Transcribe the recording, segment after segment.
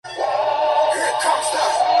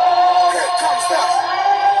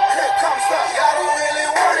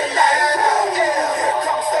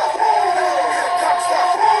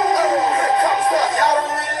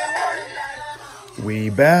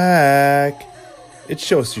back. It's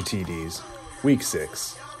Show Us Your TDs, Week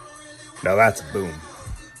 6. Now that's a boom.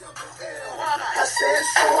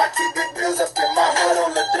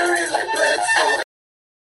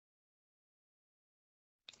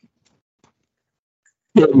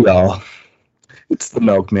 Hey y'all, it's the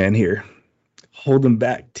Milkman here, holding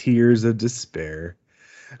back tears of despair.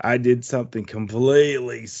 I did something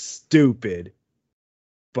completely stupid,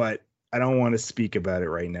 but I don't want to speak about it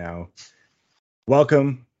right now.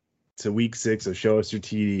 Welcome to Week 6 of Show Us Your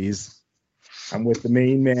TDs. I'm with the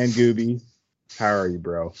main man, Gooby. How are you,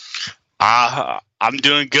 bro? I'm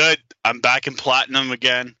doing good. I'm back in Platinum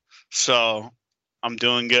again, so I'm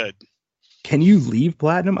doing good. Can you leave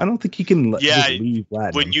Platinum? I don't think you can just leave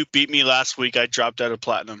Platinum. When you beat me last week, I dropped out of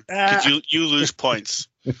Platinum because you lose points.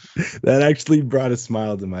 That actually brought a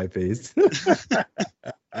smile to my face.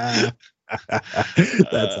 That's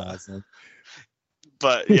awesome.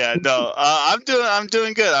 But yeah, no, I'm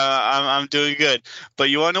doing good. I'm doing good. But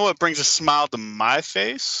you want to know what brings a smile to my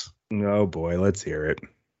face? Oh boy, let's hear it.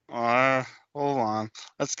 Hold on.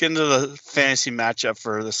 Let's get into the fantasy matchup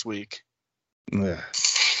for this week. Ugh.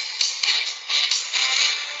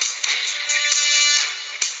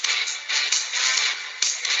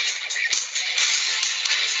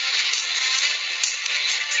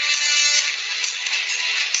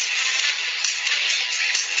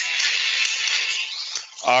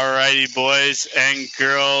 Alrighty, boys and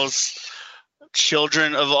girls,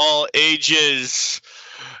 children of all ages,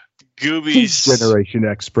 Goobies. Generation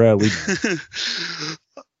X, Bradley.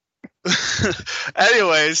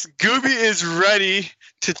 Anyways, Gooby is ready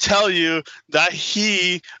to tell you that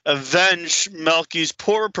he avenged Melky's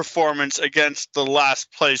poor performance against the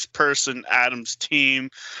last place person, Adam's team.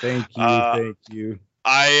 Thank you.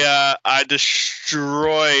 I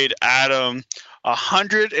destroyed Adam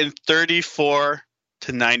 134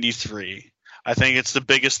 to 93. I think it's the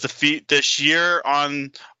biggest defeat this year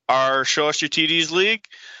on our Show Us Your TDs league.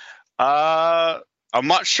 I'm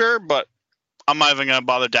not sure, but I'm not even going to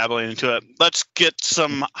bother dabbling into it. Let's get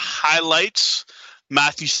some highlights.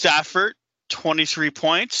 Matthew Stafford, 23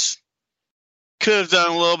 points. Could have done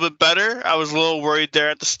a little bit better. I was a little worried there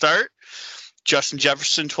at the start. Justin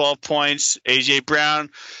Jefferson, 12 points. A.J. Brown,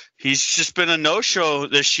 he's just been a no-show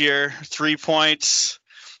this year, 3 points.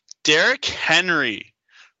 Derrick Henry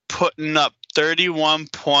putting up 31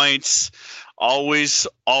 points. Always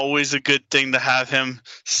a good thing to have him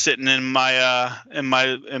sitting in my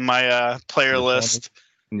player list.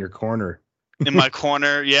 In your corner. In my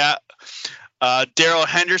corner, yeah. Darrell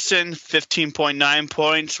Henderson, 15.9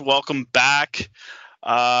 points. Welcome back.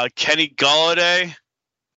 Kenny Golladay.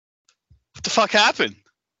 What the fuck happened?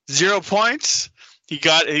 0 points. He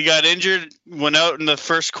got injured. Went out in the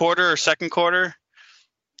first quarter or second quarter.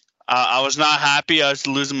 I was not happy. I was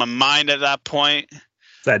losing my mind at that point.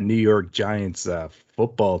 That New York Giants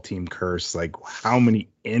football team curse. Like, how many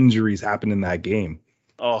injuries happened in that game?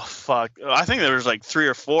 Oh, fuck. I think there was like 3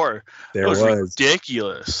 or 4. There was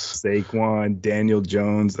ridiculous. Saquon, Daniel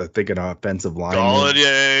Jones, I think an offensive line.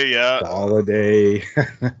 Golladay, yeah. Golladay.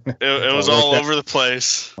 It was all over the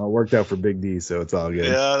place. It worked out for Big D, so it's all good.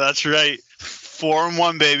 Yeah, that's right.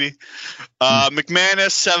 4-1, baby.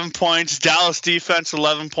 McManus, 7 points. Dallas defense,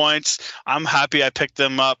 11 points. I'm happy I picked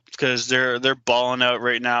them up because they're balling out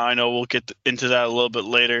right now. I know we'll get into that a little bit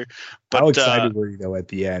later. But how excited were you though at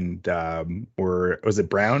the end? Was it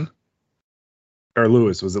Brown or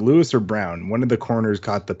Lewis? Was it Lewis or Brown? One of the corners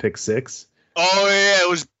caught the pick six. Oh yeah, it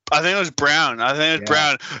was. I think it was Brown.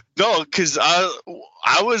 Brown. No, because I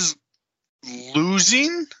was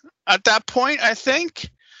losing at that point. I think.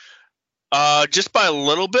 Just by a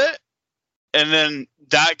little bit, and then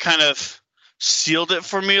that kind of sealed it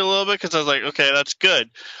for me a little bit because I was like, okay, that's good.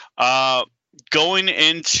 Going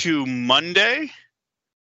into Monday,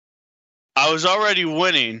 I was already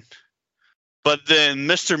winning, but then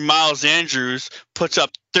Mr. Miles Andrews puts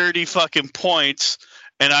up 30 fucking points,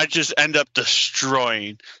 and I just end up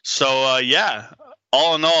destroying. So, yeah,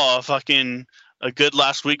 all in all, a good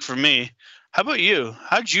last week for me. How about you?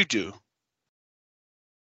 How'd you do?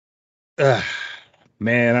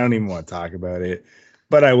 Man, I don't even want to talk about it,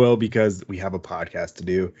 but I will because we have a podcast to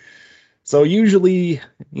do. So usually,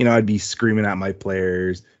 I'd be screaming at my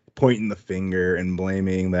players, pointing the finger and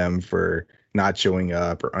blaming them for not showing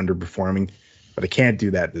up or underperforming, but I can't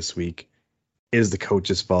do that this week. It is the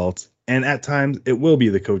coach's fault, and at times it will be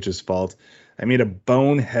the coach's fault. I made a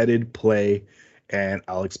boneheaded play, and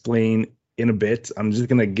I'll explain in a bit. I'm just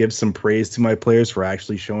going to give some praise to my players for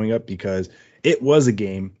actually showing up because it was a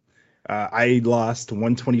game. I lost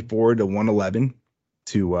 124 to 111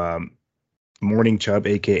 to Morning Chubb,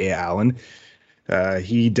 a.k.a. Allen.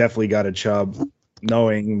 He definitely got a chub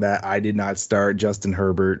knowing that I did not start Justin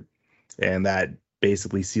Herbert, and that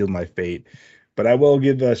basically sealed my fate. But I will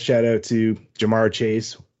give a shout out to Jamar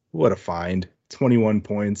Chase. What a find. 21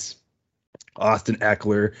 points. Austin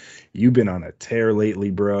Eckler, you've been on a tear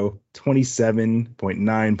lately, bro.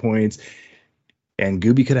 27.9 points. And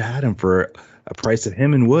Gooby could have had him for a price of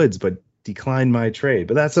him and Woods, but declined my trade.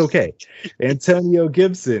 But that's okay. Antonio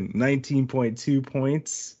Gibson, 19.2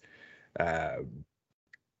 points.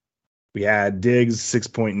 We had Diggs,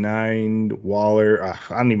 6.9. Waller, I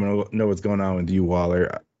don't even know what's going on with you,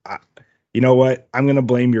 Waller. You know what? I'm going to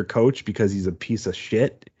blame your coach because he's a piece of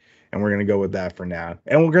shit. And we're going to go with that for now.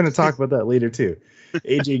 And we're going to talk about that later, too.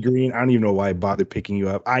 AJ Green, I don't even know why I bothered picking you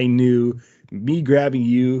up. I knew me grabbing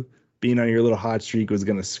you, being on your little hot streak, was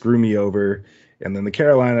going to screw me over. And then the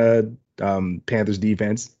Carolina Panthers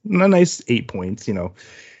defense, a nice 8 points, you know.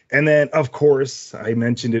 And then, of course, I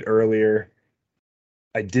mentioned it earlier,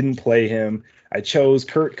 I didn't play him. I chose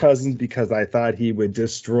Kirk Cousins because I thought he would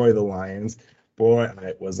destroy the Lions. Boy,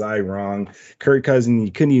 was I wrong. Kirk Cousins,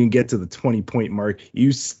 you couldn't even get to the 20-point mark.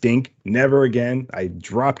 You stink. Never again. I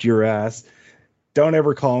dropped your ass. Don't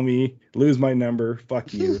ever call me. Lose my number.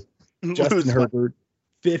 Fuck you. Justin Herbert,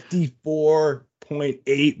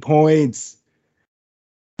 54.8 points.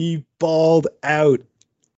 He balled out.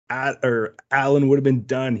 Allen would have been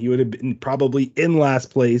done. He would have been probably in last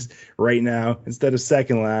place right now instead of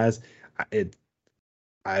second last.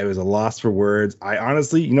 I was a loss for words. I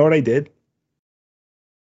honestly, you know what I did?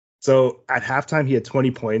 So at halftime, he had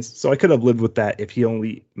 20 points. So I could have lived with that if he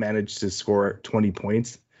only managed to score 20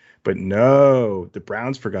 points. But no, the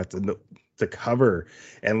Browns forgot to cover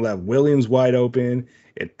and left Williams wide open.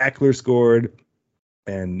 And Eckler scored.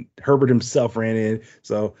 And Herbert himself ran in.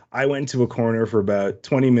 So I went into a corner for about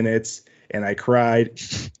 20 minutes. And I cried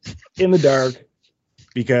in the dark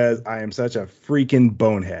because I am such a freaking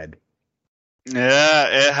bonehead.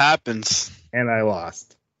 Yeah, it happens. And I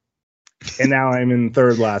lost. And now I'm in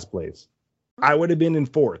third last place. I would have been in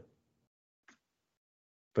fourth.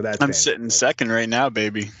 But I'm sitting second right now,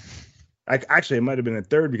 baby. Actually, I might have been in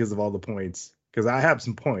third because of all the points. Because I have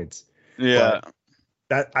some points. Yeah. But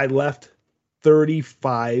that I left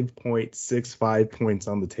 35.65 points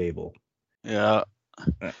on the table. Yeah.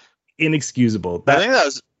 Inexcusable. I think that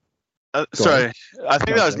was sorry. I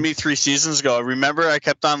think that was me 3 seasons ago. Remember, I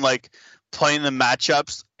kept on playing the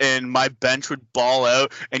matchups, and my bench would ball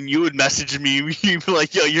out, and you would message me. You'd be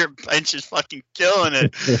like, "Yo, your bench is fucking killing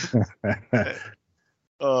it."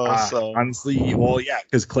 Honestly, well, yeah,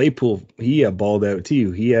 because Claypool, he balled out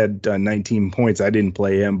too. He had 19 points. I didn't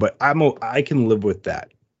play him, but I can live with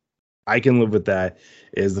that. I can live with that.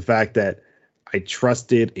 Is the fact that I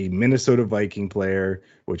trusted a Minnesota Viking player,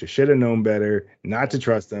 which I should have known better not to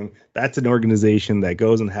trust him. That's an organization that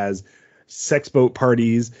goes and has sex boat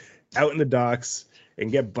parties out in the docks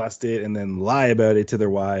and get busted and then lie about it to their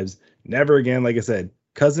wives. Never again. Like I said,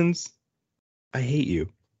 Cousins, I hate you.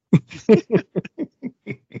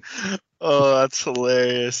 Oh, that's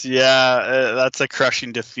hilarious. Yeah, that's a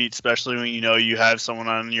crushing defeat, especially when you have someone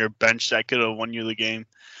on your bench that could have won you the game.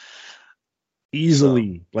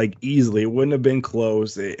 Easily. It wouldn't have been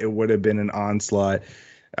close. It would have been an onslaught.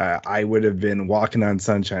 I would have been walking on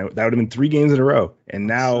sunshine. That would have been 3 games in a row. And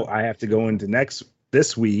now I have to go into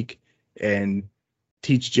this week and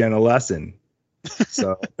teach Jen a lesson.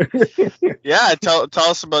 So yeah, tell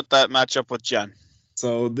us about that matchup with Jen.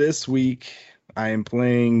 So this week I am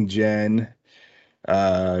playing Jen.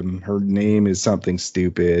 Her name is something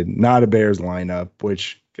stupid. Not a Bears lineup,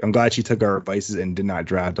 which I'm glad she took our advices and did not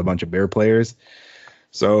draft a bunch of Bear players.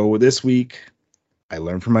 So this week I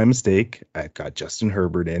learned from my mistake. I got Justin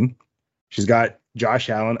Herbert in. She's got Josh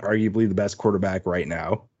Allen, arguably the best quarterback right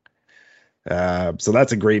now. So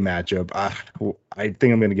that's a great matchup. I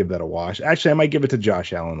think I'm going to give that a wash. Actually, I might give it to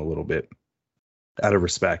Josh Allen a little bit out of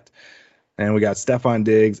respect. And we got Stephon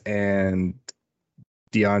Diggs and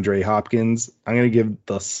DeAndre Hopkins. I'm going to give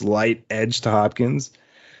the slight edge to Hopkins,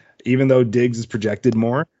 even though Diggs is projected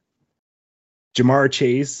more. Jamar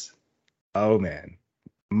Chase, oh man,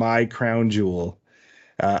 my crown jewel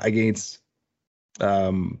against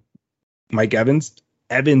Mike Evans.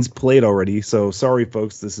 Evans played already, so sorry,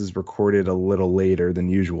 folks. This is recorded a little later than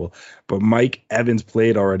usual. But Mike Evans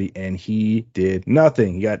played already, and he did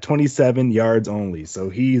nothing. He got 27 yards only, so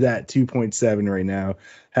he's at 2.7 right now.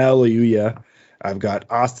 Hallelujah. I've got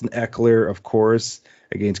Austin Eckler, of course,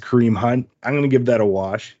 against Kareem Hunt. I'm going to give that a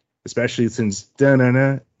wash, especially since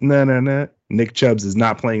Nick Chubbs is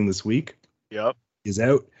not playing this week. Yep. He's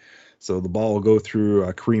out, so the ball will go through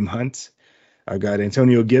Kareem Hunt. I've got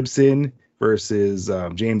Antonio Gibson versus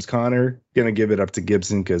James Conner. Gonna give it up to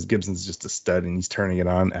Gibson because Gibson's just a stud and he's turning it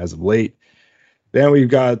on as of late. Then we've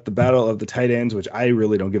got the battle of the tight ends, which I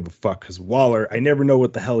really don't give a fuck because Waller, I never know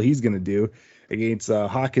what the hell he's going to do against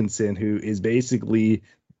Hawkinson, who is basically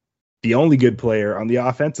the only good player on the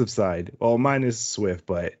offensive side. Well, minus Swift,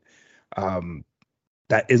 but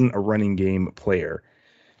that isn't a running game player.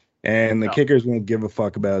 And the kickers won't give a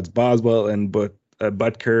fuck about it's Boswell and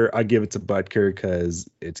Butker. I give it to Butker because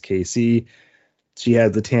it's KC. She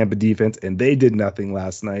has the Tampa defense, and they did nothing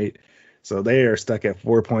last night. So they are stuck at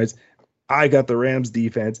 4 points. I got the Rams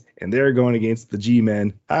defense, and they're going against the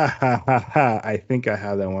G-men. Ha, ha, ha, ha. I think I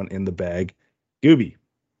have that one in the bag. Gooby,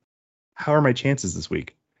 how are my chances this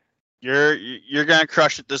week? You're going to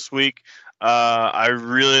crush it this week. I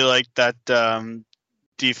really like that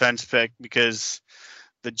defense pick because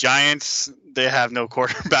the Giants, they have no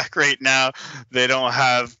quarterback right now. They don't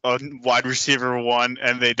have a wide receiver one,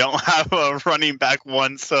 and they don't have a running back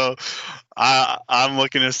one. So I'm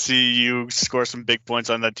looking to see you score some big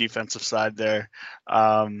points on that defensive side there.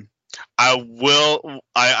 I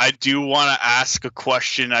do want to ask a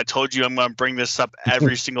question. I told you I'm going to bring this up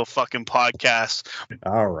every single fucking podcast.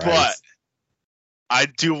 All right. But I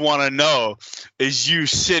do want to know, is you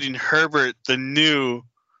sitting Herbert the new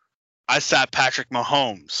I sat Patrick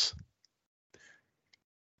Mahomes?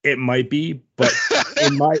 It might be, but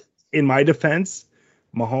in my defense,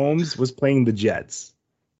 Mahomes was playing the Jets.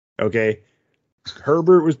 Okay.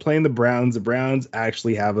 Herbert was playing the Browns. The Browns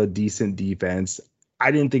actually have a decent defense.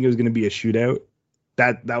 I didn't think it was going to be a shootout.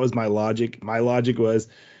 That was my logic. My logic was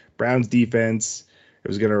Browns defense. It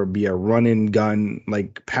was going to be a run and gun,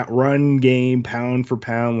 like run game, pound for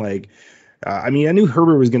pound. Like, I knew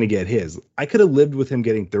Herbert was going to get his. I could have lived with him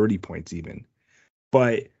getting 30 points even.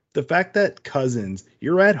 But the fact that Cousins,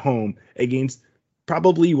 you're at home against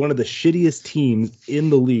probably one of the shittiest teams in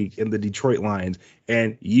the league in the Detroit Lions,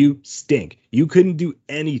 and you stink. You couldn't do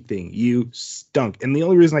anything. You stunk. And the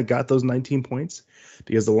only reason I got those 19 points,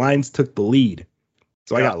 because the Lions took the lead.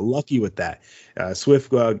 So I got lucky with that. Swift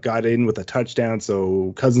got in with a touchdown,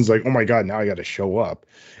 so Cousins like, oh my God, now I got to show up.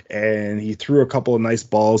 And he threw a couple of nice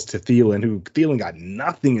balls to Thielen, who Thielen got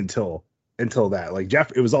nothing until that. Like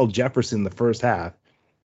it was all Jefferson the first half.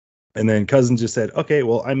 And then Cousins just said, okay,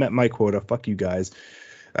 well, I met my quota. Fuck you guys.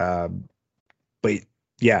 But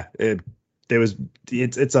yeah,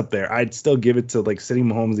 it's up there. I'd still give it to like sitting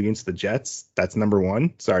Mahomes against the Jets. That's number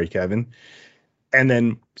one. Sorry, Kevin. And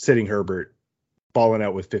then sitting Herbert, balling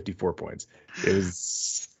out with 54 points. It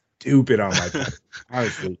was stupid on my part,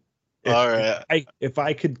 honestly. All right. If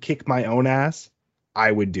I could kick my own ass,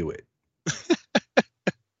 I would do it.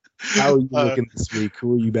 How are you looking this week?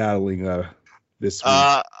 Who are you battling this week?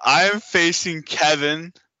 I'm facing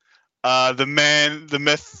Kevin, the man, the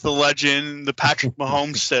myth, the legend, the Patrick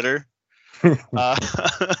Mahomes sitter.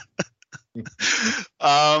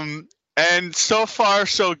 And so far,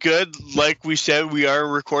 so good. Like we said, we are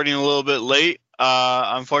recording a little bit late,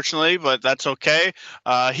 unfortunately, but that's okay.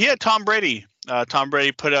 He had Tom Brady. Tom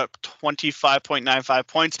Brady put up 25.95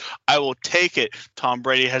 points. I will take it. Tom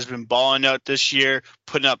Brady has been balling out this year,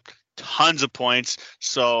 putting up tons of points.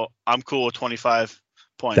 So I'm cool with 25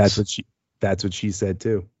 points. That's what she said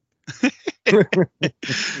too.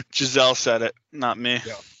 Giselle said it, not me.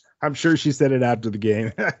 Yeah. I'm sure she said it after the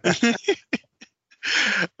game.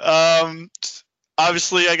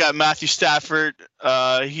 Obviously I got Matthew Stafford.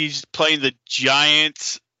 He's playing the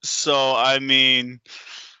Giants. So I mean,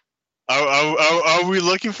 are we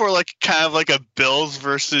looking for like kind of like a Bills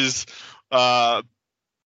versus the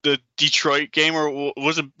Detroit game, or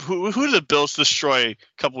was it who did the Bills destroy a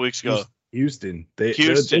couple weeks ago? Houston. They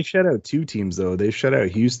shut out two teams though. They shut out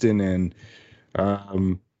Houston and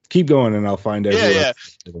keep going and I'll find out.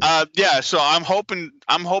 So I'm hoping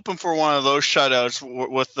for one of those shutouts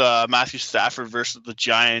with Matthew Stafford versus the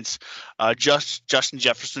Giants. Justin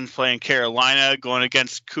Jefferson's playing Carolina, going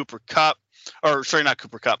against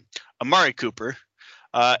Amari Cooper.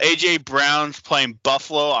 AJ Brown's playing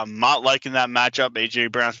Buffalo. I'm not liking that matchup.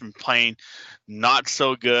 AJ Brown's been playing not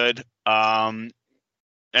so good. And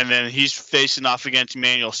then he's facing off against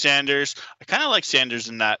Emmanuel Sanders. I kind of like Sanders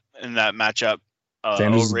in that matchup.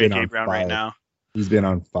 Sanders over AJ Brown right now. He's been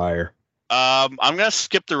on fire. I'm gonna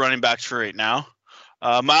skip the running backs for right now.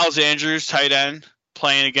 Miles Andrews, tight end,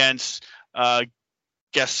 playing against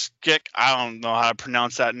Geskik. I don't know how to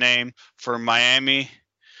pronounce that name for Miami.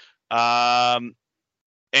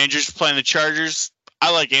 Andrews playing the Chargers.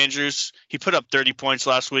 I like Andrews. He put up 30 points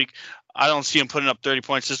last week. I don't see him putting up 30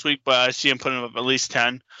 points this week, but I see him putting up at least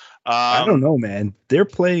 10. I don't know, man. They're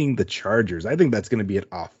playing the Chargers. I think that's going to be an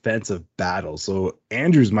offensive battle. So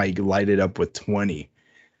Andrews might light it up with 20.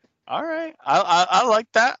 All right. I like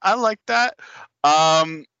that.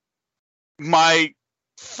 My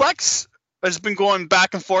flex has been going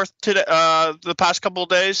back and forth today, the past couple of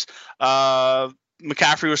days.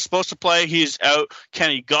 McCaffrey was supposed to play. He's out.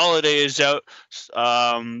 Kenny Golladay is out.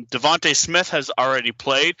 Devontae Smith has already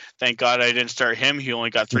played. Thank God I didn't start him. He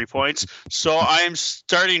only got 3 points. So I am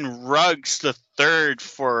starting Ruggs the third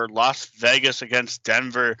for Las Vegas against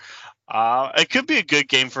Denver. It could be a good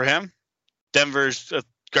game for him. Denver's a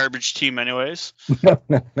garbage team anyways.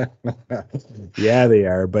 Yeah, they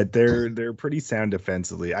are, but they're pretty sound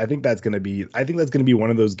defensively. I think that's gonna be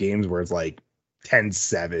one of those games where it's like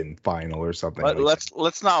 10-7 final or something.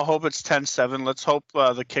 Let's not hope it's 10-7. Let's hope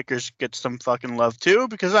the kickers get some fucking love too,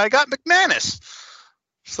 because I got McManus.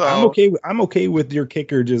 So I'm okay with your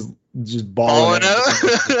kicker just balling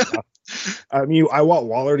out. I mean, I want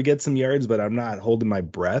Waller to get some yards, but I'm not holding my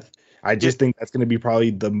breath. I just think that's going to be probably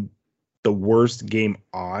the worst game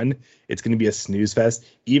on. It's going to be a snooze fest.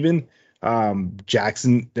 Even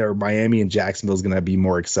Jackson or Miami and Jacksonville is going to be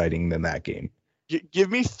more exciting than that game.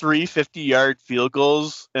 Give me 3 50-yard field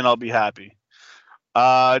goals and I'll be happy.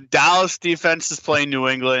 Dallas defense is playing New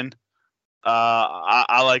England.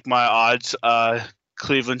 I like my odds.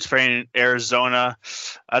 Cleveland's playing Arizona.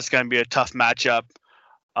 That's going to be a tough matchup.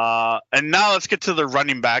 And now let's get to the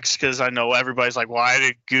running backs, because I know everybody's like, why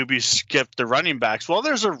did Gooby skip the running backs? Well,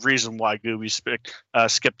 there's a reason why Gooby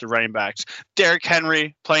skipped the running backs. Derrick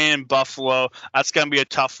Henry playing in Buffalo. That's going to be a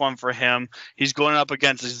tough one for him. He's going up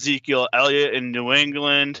against Ezekiel Elliott in New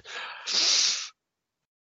England.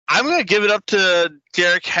 I'm going to give it up to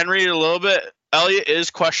Derrick Henry a little bit. Elliott is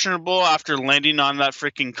questionable after landing on that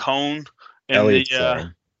freaking cone. Elliott's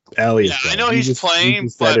I know he's playing,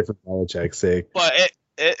 but for Belichick's sake. But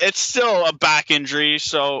it's still a back injury,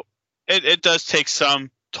 so it does take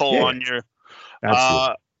some toll on your.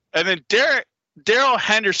 And then Darrell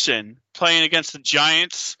Henderson playing against the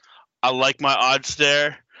Giants. I like my odds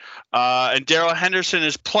there. And Darrell Henderson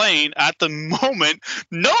is playing at the moment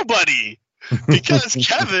nobody, because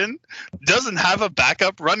Kevin doesn't have a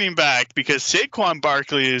backup running back because Saquon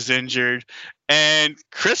Barkley is injured and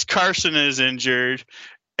Chris Carson is injured.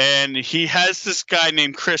 And he has this guy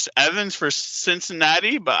named Chris Evans for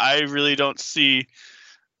Cincinnati, but I really don't see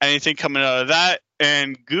anything coming out of that.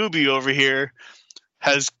 And Gooby over here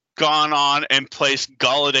has gone on and placed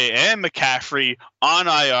Golladay and McCaffrey on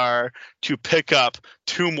IR to pick up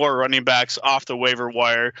 2 more running backs off the waiver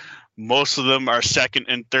wire. Most of them are second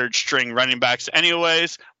and third string running backs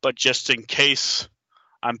anyways, but just in case,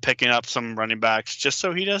 I'm picking up some running backs just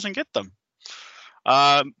so he doesn't get them.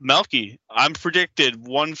 Melky, I'm predicted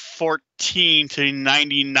 114 to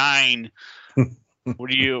 99.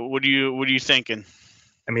 What are you thinking?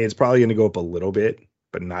 I mean, it's probably going to go up a little bit,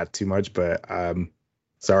 but not too much. But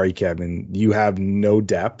sorry, Kevin, you have no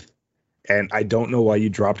depth, and I don't know why you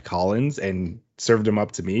dropped Collins and served him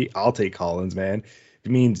up to me. I'll take Collins, man. If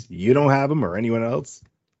it means you don't have him or anyone else,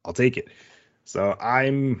 I'll take it. So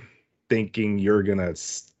I'm thinking you're gonna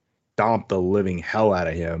stomp the living hell out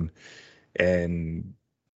of him and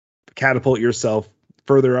catapult yourself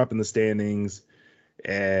further up in the standings,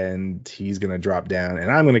 and he's going to drop down, and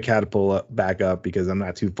I'm going to catapult back up because I'm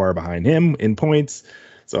not too far behind him in points.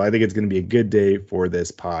 So I think it's going to be a good day for this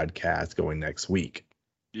podcast going next week.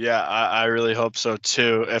 Yeah, I really hope so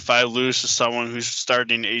too. If I lose to someone who's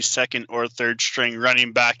starting a second or third string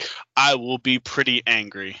running back, I will be pretty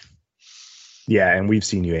angry. Yeah, and we've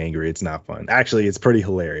seen you angry. It's not fun. Actually, it's pretty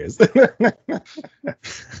hilarious.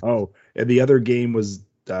 Oh, and the other game was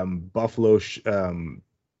Buffalo.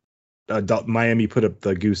 Miami put up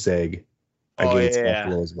the goose egg against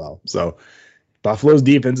Buffalo as well. So Buffalo's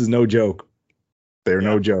defense is no joke. They're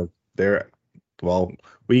no joke.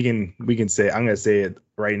 We can say, I'm going to say it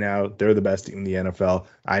right now. They're the best team in the NFL.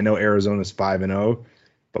 I know Arizona's 5-0,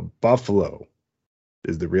 but Buffalo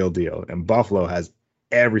is the real deal, and Buffalo has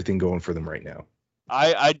everything going for them right now.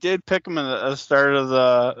 I did pick them at the start of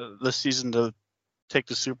the season to take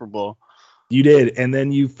the Super Bowl. You did, and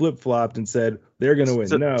then you flip-flopped and said they're going to win.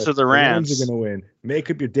 So the Rams are going to win.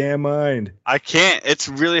 Make up your damn mind. I can't. It's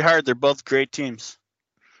really hard. They're both great teams.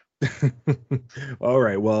 All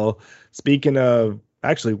right. Well, speaking of,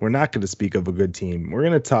 actually, we're not going to speak of a good team. We're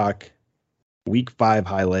going to talk Week 5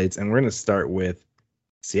 highlights, and we're going to start with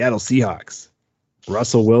Seattle Seahawks.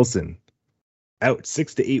 Russell Wilson out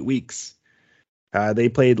 6 to 8 weeks. They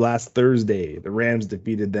played last Thursday. The Rams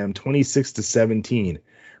defeated them 26-17.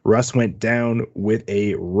 Russ went down with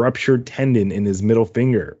a ruptured tendon in his middle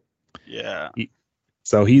finger. Yeah.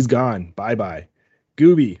 So he's gone. Bye-bye.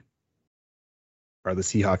 Gooby, are the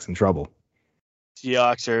Seahawks in trouble?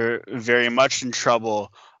 Seahawks are very much in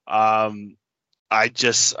trouble.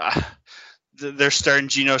 they're starting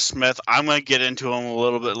Geno Smith. I'm going to get into him a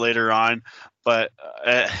little bit later on, but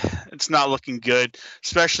it's not looking good.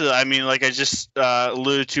 Especially, I mean, like I just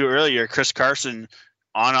alluded to earlier, Chris Carson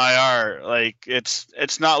on IR. Like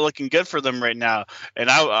it's not looking good for them right now. And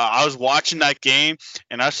I was watching that game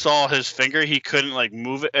and I saw his finger. He couldn't like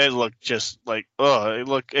move it. It looked just like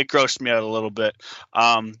it grossed me out a little bit.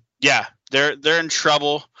 Yeah, they're in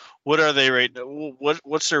trouble. What are they right?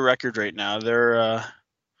 What's their record right now? They're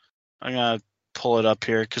I'm gonna pull it up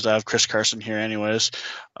here because I have Chris Carson here, anyways.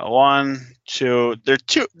 1, 2. They're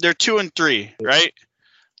 2-3, right?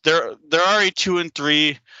 They're already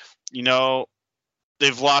 2-3. You know,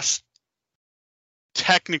 they've lost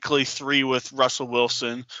technically 3 with Russell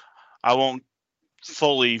Wilson. I won't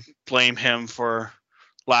fully blame him for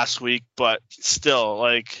last week, but still,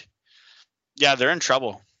 like, yeah, they're in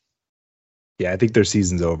trouble. Yeah, I think their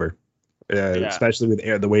season's over, especially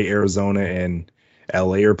with the way Arizona and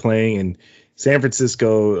LA are playing. And San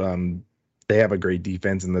Francisco, they have a great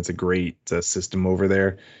defense, and that's a great system over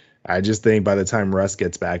there. I just think by the time Russ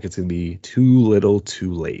gets back, it's going to be too little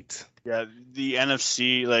too late. Yeah, the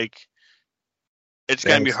NFC, like, it's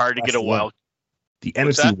going to be hard to get a wild. The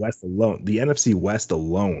NFC West alone. The NFC West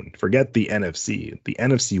alone. Forget the NFC. The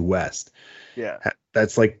NFC West. Yeah.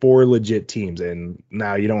 That's like 4 legit teams, and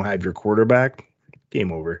now you don't have your quarterback.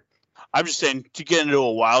 Game over. I'm just saying, to get into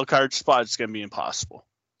a wild card spot, it's going to be impossible.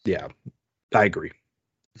 Yeah, I agree.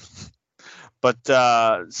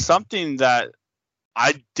 But something that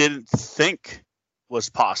I didn't think was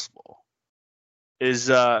possible is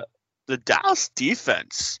the Dallas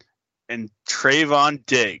defense and Trayvon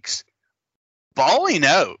Diggs balling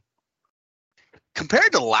out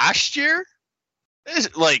compared to last year.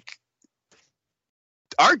 Is like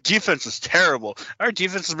our defense was terrible. Our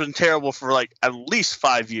defense has been terrible for like at least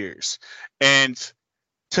 5 years, and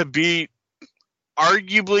to be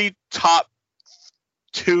arguably top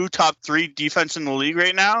 2, top 3 defense in the league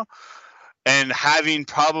right now, and having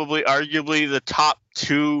probably arguably the top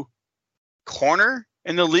 2 corner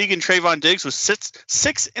in the league in Trayvon Diggs with six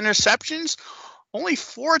interceptions. Only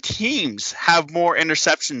 4 teams have more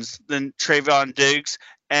interceptions than Trayvon Diggs,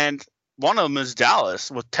 and one of them is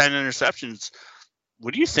Dallas with 10 interceptions.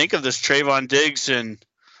 What do you think of this Trayvon Diggs and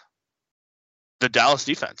the Dallas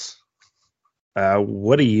defense?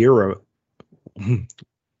 What a year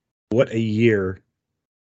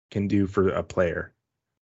can do for a player.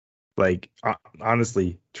 Like,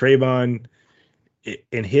 honestly, Trayvon,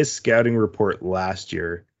 in his scouting report last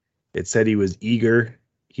year, it said he was eager,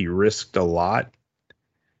 he risked a lot,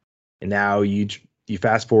 and now you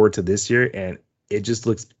fast forward to this year, and it just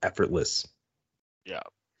looks effortless. Yeah.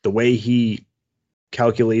 The way he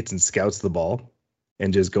calculates and scouts the ball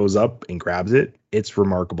and just goes up and grabs it, it's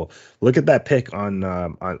remarkable. Look at that pick on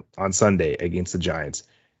Sunday against the Giants.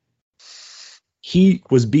 He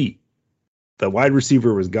was beat. The wide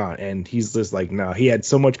receiver was gone, and he's just like, no, he had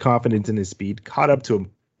so much confidence in his speed, caught up to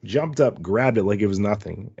him, jumped up, grabbed it like it was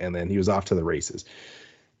nothing, and then he was off to the races.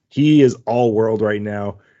 He is all world right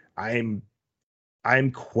now. I'm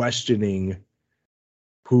questioning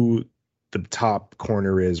who the top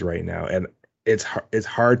corner is right now, and it's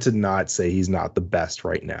hard to not say he's not the best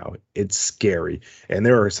right now. It's scary, and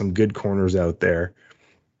there are some good corners out there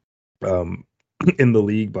in the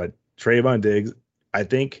league, but Trayvon Diggs, I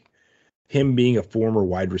think him being a former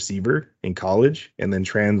wide receiver in college and then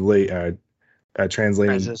translating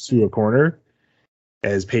to a corner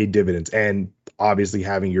has paid dividends. And obviously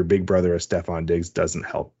having your big brother as Stephon Diggs doesn't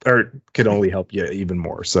help, or could only help you even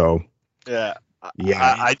more. So yeah,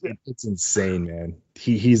 it's insane, man.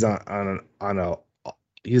 He's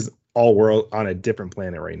he's all world on a different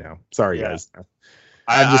planet right now. Sorry, guys.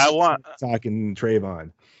 I want talking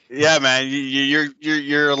Trayvon. Yeah, man,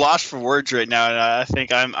 you're lost for words right now, and I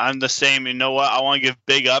think I'm the same. You know what? I want to give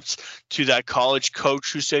big ups to that college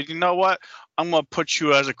coach who said, you know what? I'm gonna put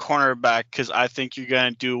you as a cornerback because I think you're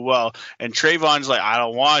gonna do well. And Trayvon's like, I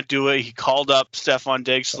don't want to do it. He called up Stephon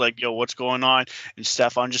Diggs, like, yo, what's going on? And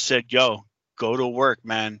Stephon just said, yo, go to work,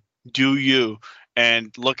 man. Do you?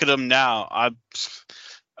 And look at him now.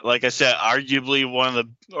 Like I said, arguably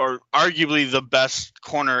the best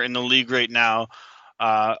corner in the league right now.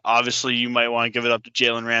 Obviously, you might want to give it up to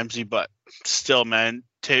Jalen Ramsey, but still, man,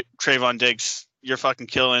 Trayvon Diggs, you're fucking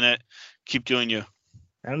killing it. Keep doing you.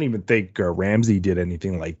 I don't even think Ramsey did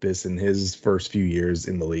anything like this in his first few years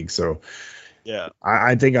in the league. So, yeah,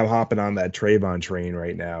 I think I'm hopping on that Trayvon train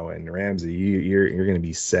right now. And Ramsey, you're going to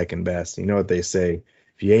be second best. You know what they say: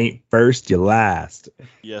 if you ain't first, you last.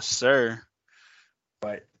 Yes, sir.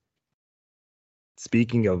 But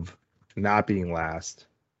speaking of not being last,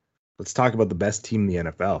 let's talk about the best team in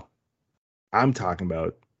the NFL. I'm talking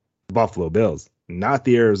about The Buffalo Bills, not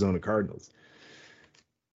the Arizona Cardinals.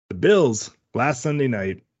 The Bills last Sunday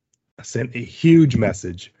night sent a huge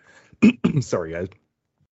message, sorry guys,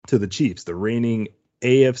 to the Chiefs, the reigning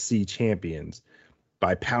AFC champions,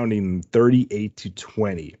 by pounding them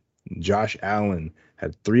 38-20. Josh Allen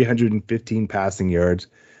had 315 passing yards,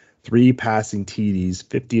 3 passing TDs,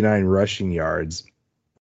 59 rushing yards,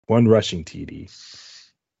 1 rushing TD.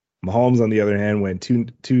 Mahomes, on the other hand, went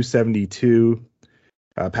 272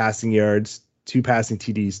 passing yards, 2 passing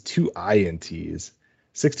TDs, 2 INTs,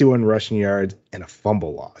 61 rushing yards, and a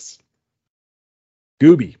fumble loss.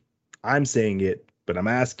 Gooby, I'm saying it, but I'm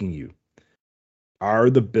asking you,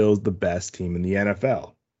 are the Bills the best team in the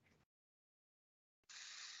NFL?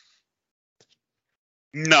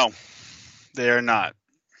 No, they are not.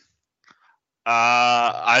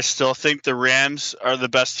 I still think the Rams are the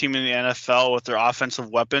best team in the NFL with their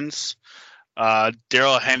offensive weapons.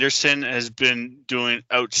 Darrell Henderson has been doing an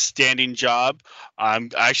outstanding job.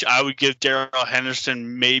 I would give Darrell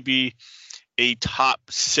Henderson maybe a top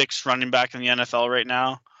 6 running back in the NFL right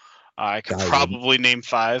now. I could probably name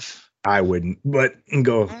 5. I wouldn't, but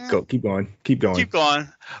go, keep going.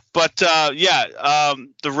 But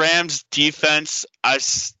the Rams defense, I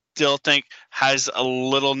still think, has a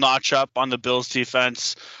little notch up on the Bills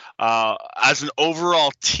defense. As an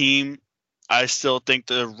overall team, I still think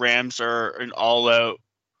the Rams are an all-out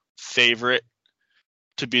favorite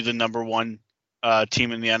to be the number 1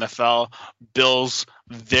 team in the NFL. Bills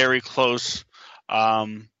very close.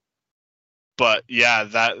 But yeah,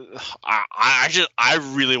 that I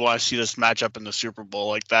really want to see this matchup in the Super Bowl.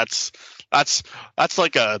 Like that's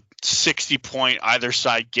like a 60-point either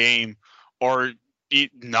side game, or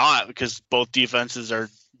not, because both defenses are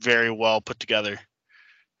very well put together.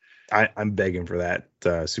 I'm begging for that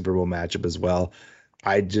Super Bowl matchup as well.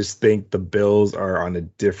 I just think the Bills are on a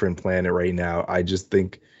different planet right now. I just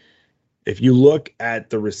think if you look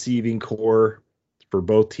at the receiving core for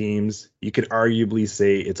both teams, you could arguably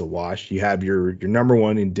say it's a wash. You have your number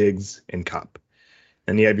 1 in Diggs and Kupp.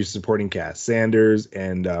 And you have your supporting cast, Sanders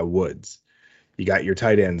and Woods. You got your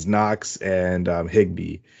tight ends, Knox and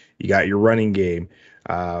Higbee. You got your running game.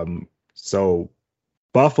 So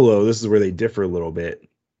Buffalo, this is where they differ a little bit.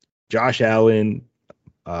 Josh Allen,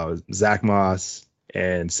 Zach Moss,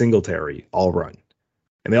 and Singletary all run.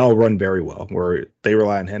 And they all run very well, where they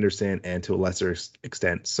rely on Henderson and, to a lesser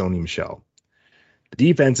extent, Sony Michel. The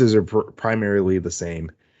defenses are primarily the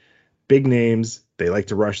same. Big names. They like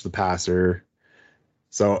to rush the passer.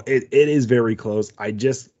 So it is very close.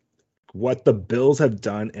 What the Bills have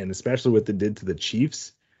done, and especially what they did to the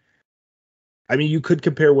Chiefs, I mean, you could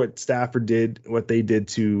compare what Stafford did, what they did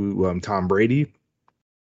to Tom Brady,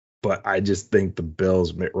 but I just think the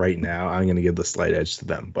Bills right now, I'm going to give the slight edge to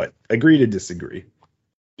them, but agree to disagree.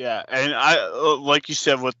 Yeah, and I, like you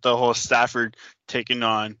said, with the whole Stafford taking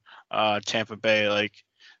on Tampa Bay, like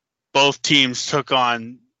both teams took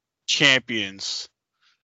on champions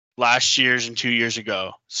last year's and 2 years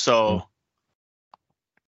ago. So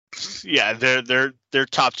yeah, they're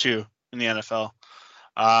top 2 in the NFL.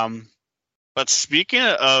 But speaking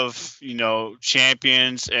of,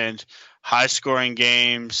 champions and high scoring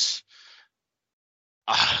games,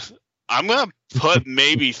 I'm gonna put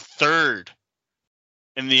maybe 3rd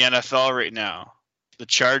in the NFL right now, the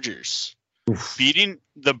Chargers. Beating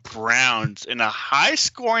the Browns in a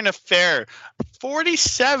high-scoring affair,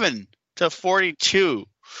 47-42.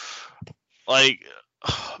 Like,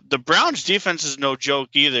 the Browns' defense is no joke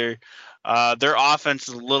either. Their offense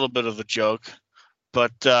is a little bit of a joke,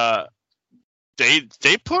 but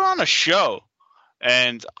they put on a show,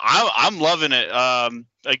 and I'm loving it.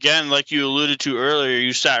 Again, like you alluded to earlier,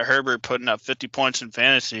 you sat Herbert putting up 50 points in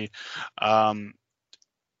fantasy.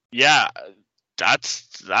 Yeah.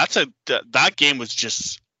 That game was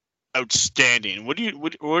just outstanding. What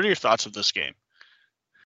are your thoughts of this game?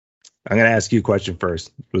 I'm going to ask you a question first.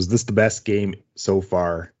 Was this the best game so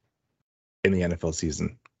far in the NFL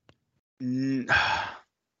season? I'm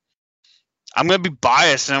going to be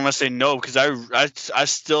biased and I'm going to say no, because I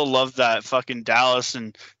still love that fucking Dallas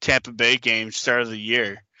and Tampa Bay game start of the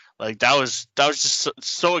year. Like that was just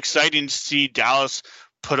so exciting to see Dallas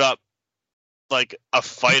put up like a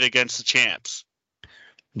fight against the champs.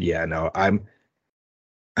 Yeah, no,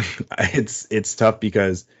 it's tough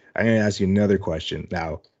because I'm going to ask you another question.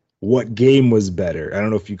 Now, what game was better? I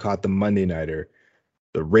don't know if you caught the Monday nighter,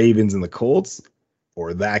 the Ravens and the Colts,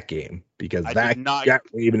 or that game, because that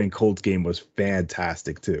Raven and Colts game was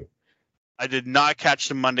fantastic too. I did not catch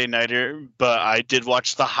the Monday nighter, but I did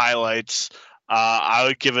watch the highlights. I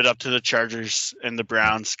would give it up to the Chargers and the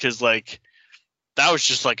Browns, because like that was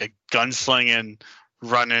just like a gunslinging,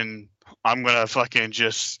 running I'm gonna fucking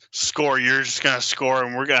just score. You're just gonna score,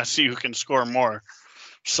 and we're gonna see who can score more.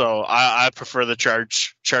 So I prefer the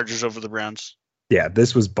Chargers over the Browns. Yeah,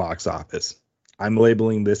 this was box office. I'm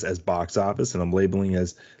labeling this as box office, and I'm labeling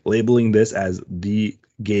this as the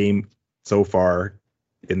game so far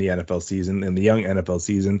in the NFL season, in the young NFL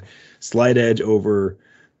season. Slight edge over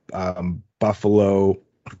Buffalo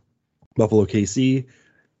KC,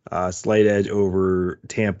 slight edge over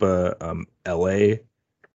Tampa LA,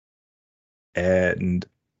 and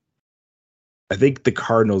I think the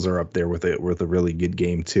Cardinals are up there with a really good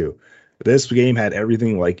game too. This game had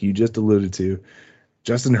everything like you just alluded to.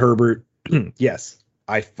 Justin Herbert, yes,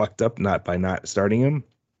 I fucked up not starting him,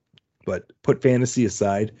 but put fantasy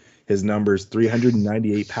aside, his numbers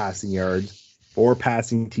 398 passing yards, 4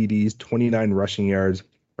 passing TDs, 29 rushing yards,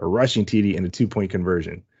 a rushing TD, and a 2-point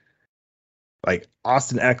conversion. Like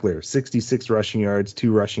Austin Eckler, 66 rushing yards,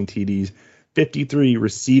 2 rushing TDs, 53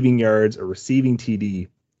 receiving yards, a receiving TD,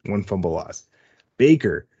 1 fumble loss.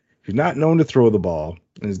 Baker, who's not known to throw the ball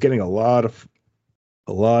and is getting a lot of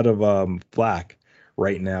flack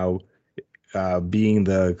right now, being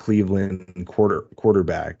the Cleveland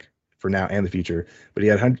quarterback for now and the future. But he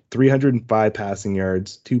had 305 passing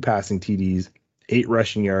yards, 2 passing TDs, 8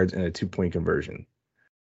 rushing yards, and a 2-point conversion.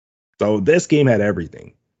 So this game had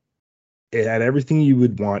everything. It had everything you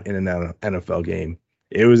would want in an NFL game.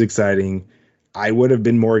 It was exciting. I would have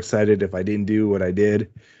been more excited if I didn't do what I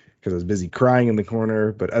did because I was busy crying in the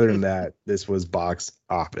corner. But other than that, this was box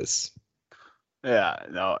office. Yeah,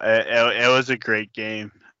 no, it was a great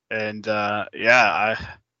game, and I'm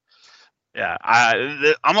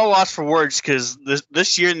a loss for words because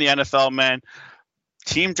this year in the NFL, man,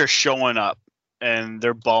 teams are showing up and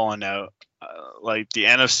they're balling out. Like the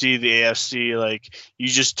NFC, the AFC, like you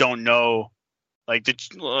just don't know. Like the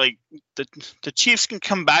Chiefs can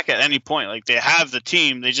come back at any point. Like they have the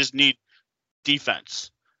team, they just need defense,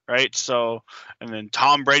 right? So, and then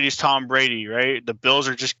Tom Brady's Tom Brady, right? The Bills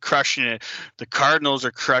are just crushing it. The Cardinals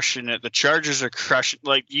are crushing it. The Chargers are crushing.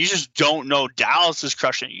 Like you just don't know. Dallas is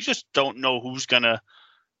crushing it. You just don't know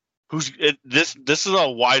this is a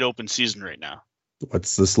wide open season right now.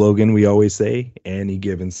 What's the slogan we always say? Any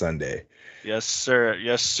given Sunday. Yes, sir.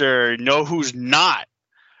 Yes, sir. Know who's not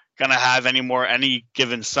gonna have any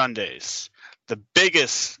given Sundays? The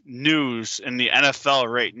biggest news in the NFL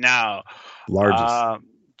right now. Largest.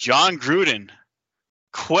 John Gruden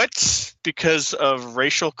quits because of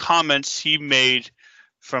racial comments he made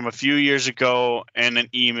from a few years ago in an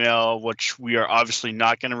email, which we are obviously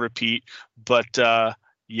not going to repeat. But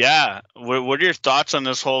what are your thoughts on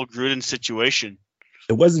this whole Gruden situation?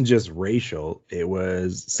 It wasn't just racial; it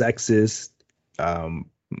was sexist,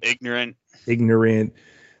 ignorant,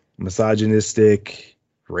 misogynistic,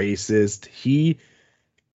 racist.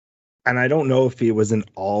 And I don't know if it was in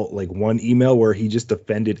all like one email where he just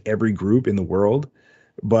offended every group in the world,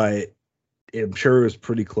 but I'm sure it was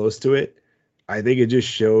pretty close to it. I think it just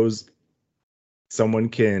shows someone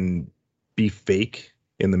can be fake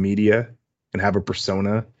in the media and have a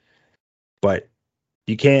persona, but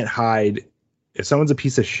you can't hide. If someone's a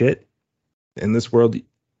piece of shit in this world,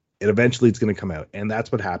 it's going to come out. And that's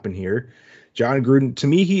what happened here. John Gruden, to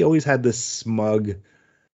me, he always had this smug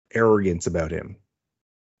arrogance about him,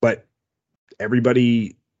 but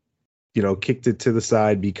everybody, kicked it to the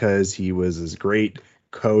side because he was this great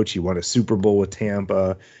coach. He won a Super Bowl with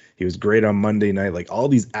Tampa. He was great on Monday night. Like all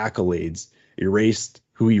these accolades erased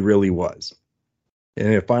who he really was. And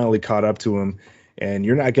it finally caught up to him. And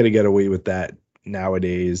you're not going to get away with that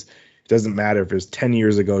nowadays. It doesn't matter if it was 10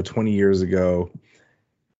 years ago, 20 years ago.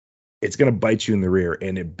 It's going to bite you in the rear.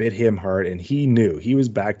 And it bit him hard. And he knew he was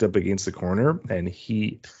backed up against the corner. And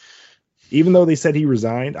even though they said he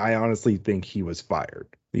resigned, I honestly think he was fired.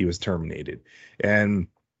 He was terminated. And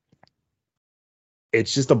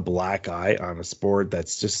it's just a black eye on a sport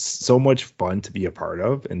that's just so much fun to be a part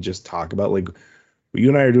of and just talk about. Like, you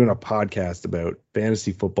and I are doing a podcast about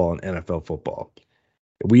fantasy football and NFL football.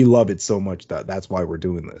 We love it so much that's why we're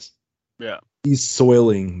doing this. Yeah. He's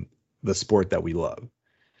soiling the sport that we love.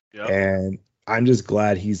 Yep. And I'm just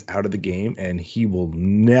glad he's out of the game and he will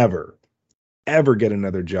never, ever get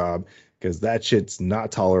another job because that shit's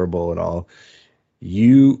not tolerable at all.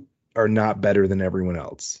 You are not better than everyone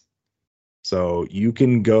else. So you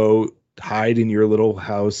can go hide in your little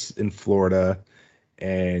house in Florida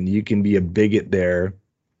and you can be a bigot there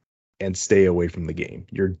and stay away from the game.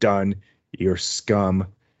 You're done. You're scum.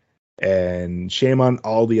 And shame on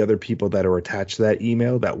all the other people that are attached to that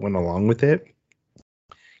email that went along with it.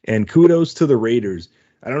 And kudos to the Raiders.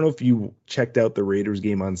 I don't know if you checked out the Raiders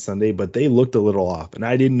game on Sunday, but they looked a little off. And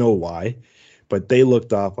I didn't know why, but they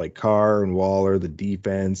looked off like Carr and Waller, the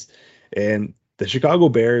defense. And the Chicago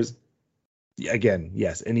Bears, again,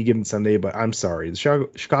 yes, any given Sunday, but I'm sorry, the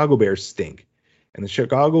Chicago Bears stink. And the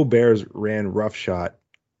Chicago Bears ran roughshod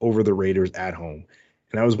over the Raiders at home.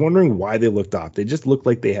 And I was wondering why they looked off. They just looked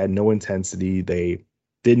like they had no intensity. They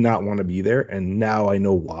did not want to be there. And now I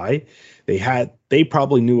know why. They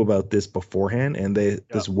probably knew about this beforehand, and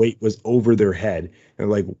this weight was over their head. And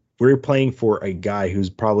like, we're playing for a guy who's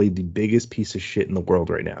probably the biggest piece of shit in the world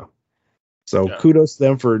right now. So kudos to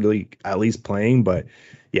them for like at least playing, but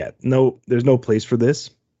yeah, no, there's no place for this.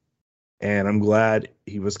 And I'm glad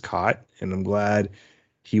he was caught, and I'm glad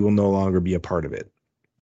he will no longer be a part of it.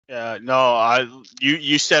 Yeah, no,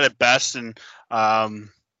 you said it best, and I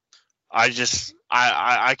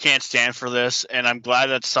can't stand for this, and I'm glad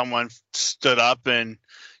that someone stood up and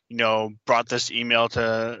brought this email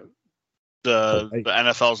to the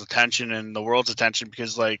NFL's attention and the world's attention,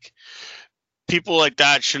 because like people like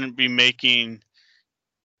that shouldn't be making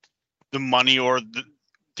the money or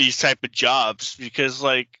these type of jobs, because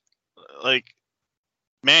like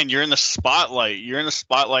man, you're in the spotlight. You're in the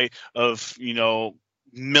spotlight of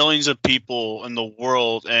millions of people in the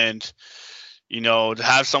world, and to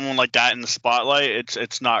have someone like that in the spotlight,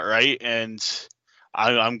 it's not right. And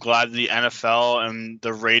I'm glad the NFL and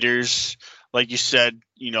the Raiders, like you said,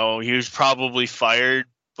 he was probably fired,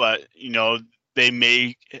 but they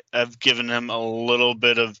may have given him a little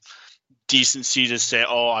bit of decency to say,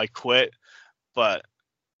 "Oh, I quit." But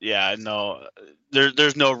yeah, no,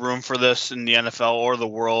 there's no room for this in the NFL or the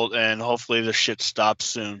world, and hopefully the shit stops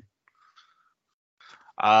soon.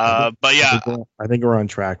 But yeah, I think we're on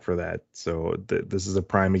track for that. So this is a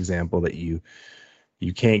prime example that you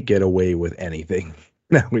can't get away with anything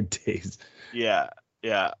nowadays. Yeah.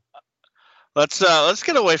 Let's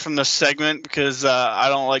get away from this segment, because I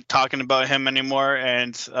don't like talking about him anymore,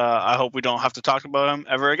 and I hope we don't have to talk about him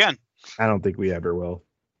ever again. I don't think we ever will.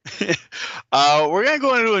 We're gonna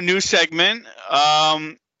go into a new segment,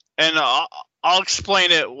 and I'll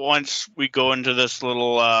explain it once we go into this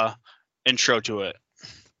little intro to it.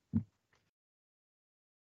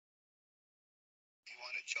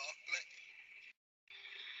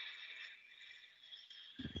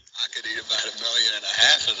 I could eat about 1.5 million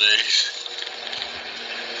of these.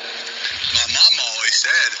 My mom always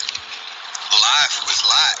said life was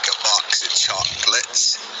like a box of chocolates.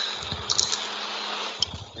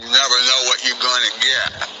 You never know what you're going to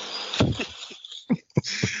get.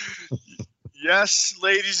 Yes,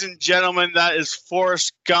 ladies and gentlemen, that is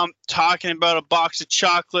Forrest Gump talking about a box of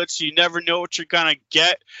chocolates. You never know what you're going to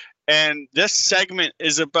get. And this segment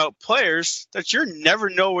is about players that you never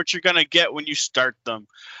know what you're going to get when you start them.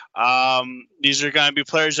 These are going to be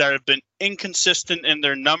players that have been inconsistent in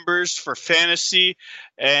their numbers for fantasy,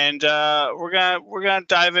 and we're gonna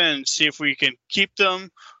dive in and see if we can keep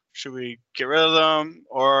them. Should we get rid of them,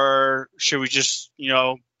 or should we just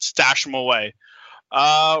stash them away?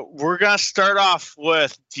 We're gonna start off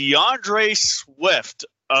with DeAndre Swift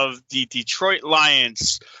of the Detroit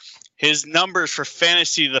Lions. His numbers for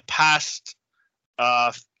fantasy the past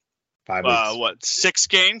 5 weeks. 6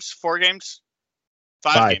 games, 4 games?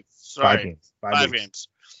 5 games. Sorry. 5 games.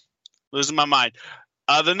 Losing my mind.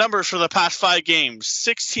 The numbers for the past 5 games: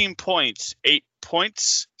 16 points, 8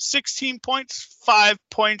 points, 16 points, 5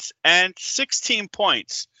 points, and 16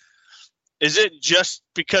 points. Is it just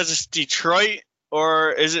because it's Detroit,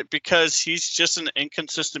 or is it because he's just an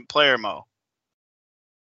inconsistent player, Mo?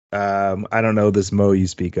 I don't know this Mo you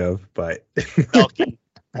speak of, but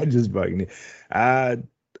I'm just bugging you.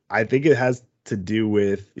 I think it has to do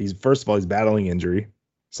with he's battling injury,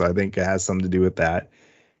 so I think it has something to do with that.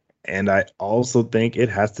 And I also think it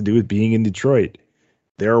has to do with being in Detroit.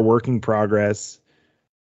 They're a work in progress.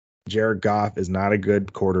 Jared Goff is not a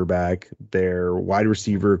good quarterback. Their wide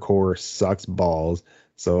receiver core sucks balls.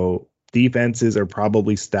 So defenses are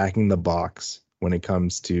probably stacking the box when it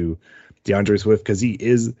comes to DeAndre Swift, because he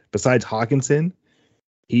is, besides Hawkinson,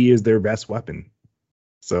 he is their best weapon.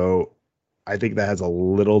 So I think that has a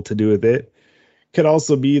little to do with it. Could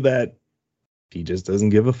also be that he just doesn't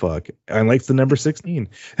give a fuck and likes the number 16.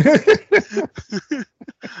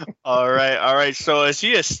 All right. So is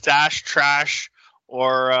he a stash, trash,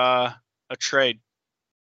 or a trade?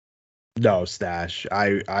 No, stash.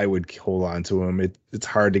 I would hold on to him. It's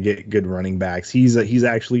hard to get good running backs. He's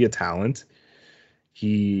actually a talent.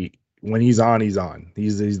 When he's on, he's on.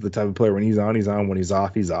 He's the type of player, when he's on, he's on. When he's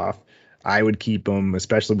off, he's off. I would keep him,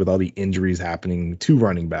 especially with all the injuries happening to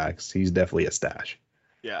running backs. He's definitely a stash.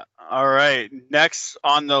 Yeah. All right. Next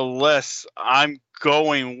on the list, I'm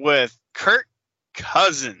going with Kirk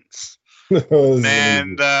Cousins.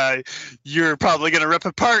 Man, you're probably going to rip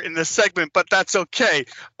apart in this segment, but that's okay.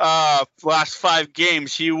 Last 5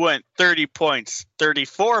 games, he went 30 points,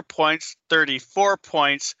 34 points, 34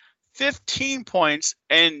 points, 15 points,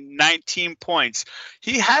 and 19 points.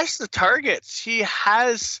 He has the targets. He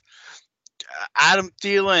has Adam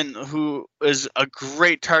Thielen, who is a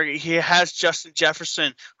great target. He has Justin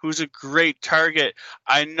Jefferson, who's a great target.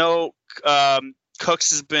 I know Cook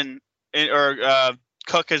has been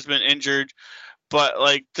injured, but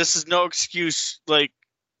like this is no excuse. Like,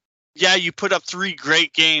 yeah, you put up 3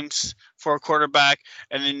 great games for a quarterback,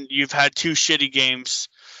 and then you've had 2 shitty games.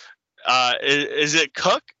 Is it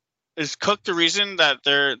Cook? Is Cook the reason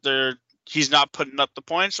that he's not putting up the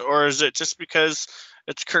points, or is it just because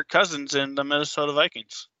it's Kirk Cousins and the Minnesota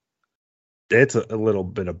Vikings? It's a little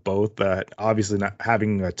bit of both, but obviously not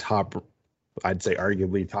having a top, I'd say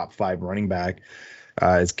arguably top 5 running back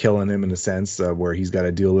is killing him in a sense where he's got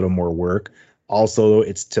to do a little more work. Also,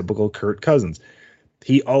 it's typical Kirk Cousins.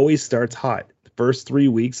 He always starts hot. The first 3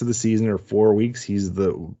 weeks of the season or 4 weeks, he's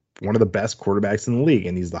one of the best quarterbacks in the league,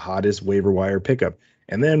 and he's the hottest waiver wire pickup.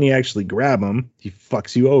 And then you actually grab him, he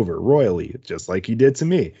fucks you over royally, just like he did to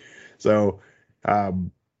me. So I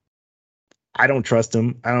don't trust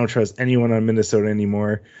him. I don't trust anyone on Minnesota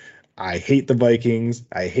anymore. I hate the Vikings.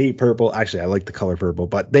 I hate purple. Actually, I like the color purple,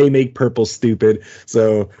 but they make purple stupid.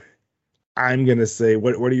 So I'm gonna say,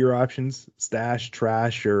 what are your options? Stash,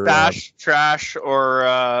 trash, or trash,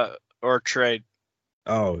 or trade?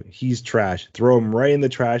 Oh, he's trash. Throw him right in the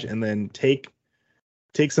trash, and then take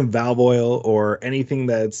some valve oil or anything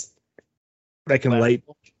that can light,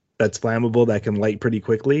 that's flammable, that can light pretty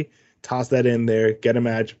quickly. Toss that in there, get a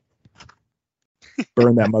match,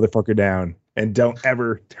 burn that motherfucker down, and don't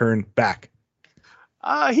ever turn back.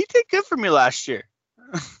 He did good for me last year.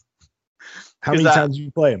 How many times did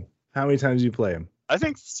you play him? I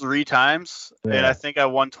think 3 times, yeah. And I think I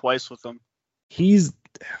won twice with him. He's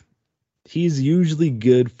usually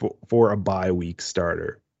good for a bye week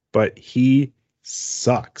starter, but he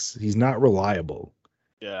sucks. He's not reliable.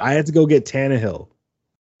 Yeah. I had to go get Tannehill,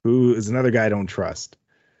 who is another guy I don't trust.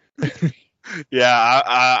 Yeah,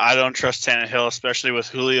 I don't trust Tannehill, especially with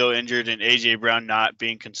Julio injured and A.J. Brown not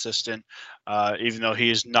being consistent, even though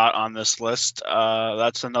he is not on this list.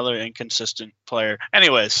 That's another inconsistent player.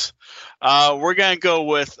 Anyways, we're going to go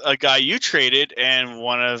with a guy you traded and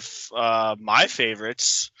one of my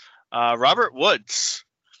favorites, Robert Woods.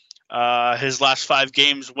 His last 5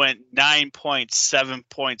 games went 9 points, 7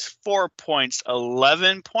 points, 4 points,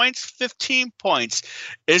 11 points, 15 points.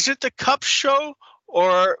 Is it the Cup show,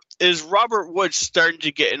 or is Robert Woods starting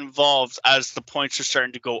to get involved as the points are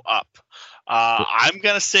starting to go up? I'm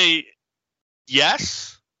going to say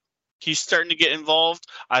yes. He's starting to get involved.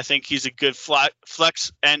 I think he's a good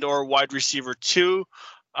flex and or wide receiver too.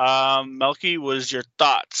 Melky, what is your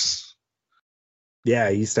thoughts?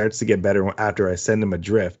 Yeah, he starts to get better after I send him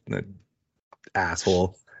adrift.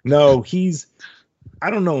 Asshole. No, I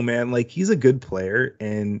don't know, man. Like, he's a good player,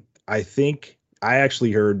 and I think I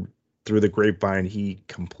actually heard through the grapevine he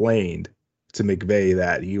complained to McVay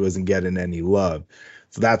that he wasn't getting any love.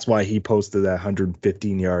 So that's why he posted that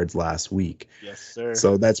 115 yards last week. Yes, sir.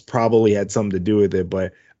 So that's probably had something to do with it,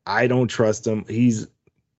 but I don't trust him. He's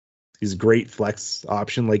a great flex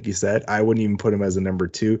option, like you said. I wouldn't even put him as a number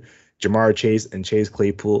 2. Jamar Chase and Chase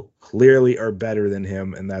Claypool clearly are better than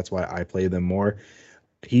him, and that's why I play them more.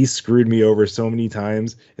 He screwed me over so many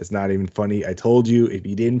times. It's not even funny. I told you, if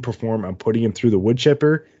he didn't perform, I'm putting him through the wood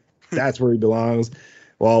chipper. That's where he belongs.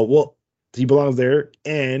 Well, he belongs there.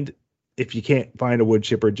 And if you can't find a wood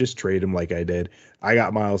chipper, just trade him like I did. I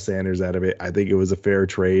got Miles Sanders out of it. I think it was a fair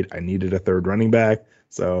trade. I needed a 3rd running back,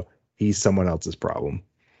 so he's someone else's problem.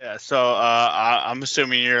 Yeah, so I'm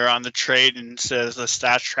assuming you're on the trade and says a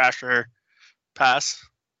stash trasher pass.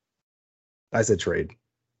 I said trade.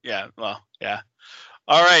 Yeah, well, yeah.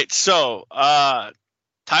 All right, so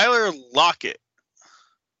Tyler Lockett.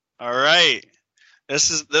 All right,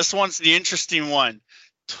 this one's the interesting one.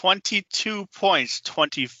 22 points,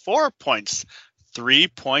 24 points, 3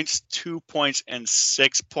 points, 2 points, and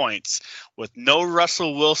 6 points. With no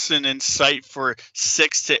Russell Wilson in sight for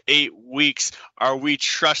 6 to 8 weeks, are we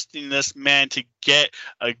trusting this man to get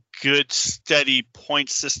a good, steady point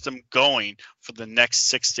system going for the next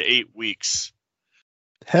 6 to 8 weeks?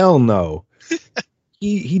 Hell no.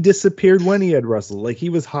 He disappeared when he had Russell. Like, he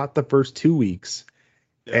was hot the first 2 weeks.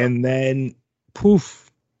 Yeah. And then,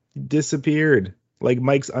 poof, disappeared like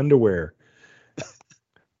Mike's underwear.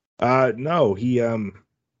 No, he's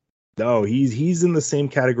in the same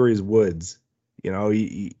category as Woods. You know,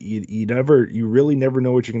 you really never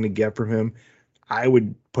know what you're going to get from him. I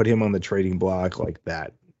would put him on the trading block like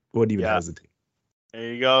that. wouldn't even Yeah. hesitate.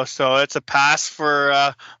 There you go. So it's a pass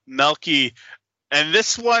for Melky. And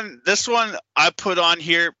this one I put on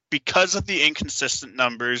here because of the inconsistent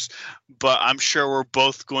numbers, but I'm sure we're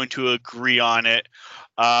both going to agree on it.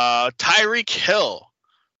 Tyreek Hill,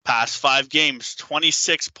 past 5 games,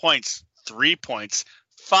 26 points, 3 points,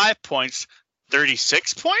 5 points,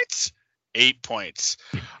 36 points, 8 points.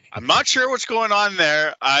 I'm not sure what's going on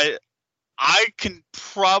there. I can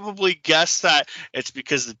probably guess that it's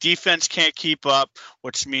because the defense can't keep up,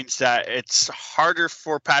 which means that it's harder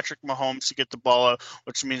for Patrick Mahomes to get the ball out,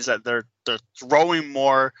 which means that they're throwing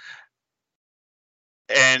more,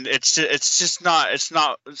 and it's not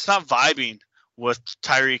vibing with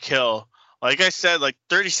Tyreek Hill. Like I said, like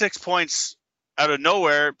 36 points out of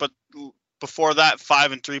nowhere, but before that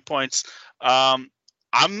 5 and 3 points. I'm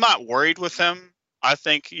not worried with him. I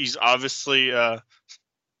think he's obviously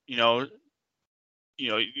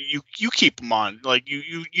you keep him on. Like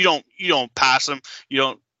you don't pass him, you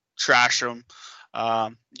don't trash him,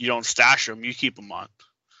 you don't stash him, you keep him on.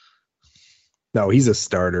 No, he's a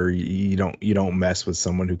starter. You don't mess with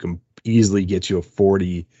someone who can easily get you a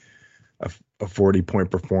 40 point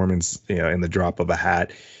performance, in the drop of a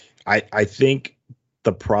hat. I think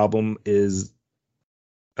the problem is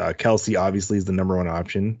Kelsey obviously is the number one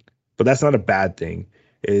option, but that's not a bad thing.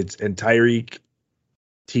 And Tyreek,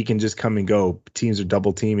 he can just come and go. Teams are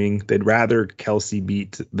double teaming. They'd rather Kelsey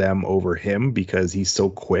beat them over him because he's so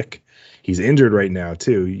quick. He's injured right now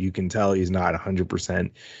too. You can tell he's not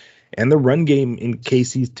 100%. And the run game in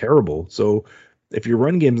KC's terrible. So if your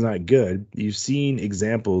run game's not good, you've seen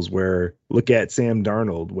examples where, look at Sam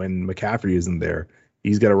Darnold when McCaffrey isn't there.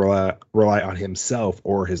 He's got to rely on himself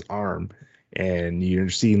or his arm. And you're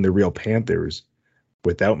seeing the real Panthers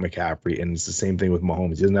without McCaffrey. And it's the same thing with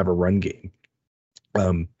Mahomes. He doesn't have a run game.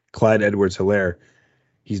 Clyde Edwards-Helaire,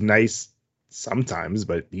 he's nice sometimes,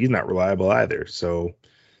 but he's not reliable either. So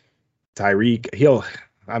Tyreek,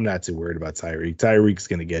 I'm not too worried about Tyreek. Tyreek's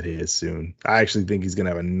going to get his soon. I actually think he's going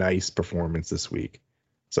to have a nice performance this week.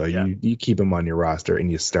 So you keep him on your roster and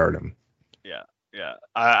you start him. Yeah.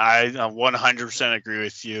 I 100% agree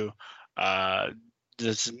with you.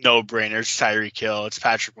 It's no brainer. It's Tyreek Hill. It's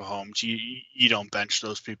Patrick Mahomes. You don't bench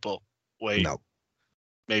those people. Wait. No.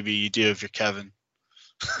 Maybe you do if you're Kevin.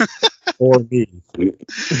 Or me.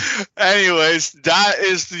 Anyways, that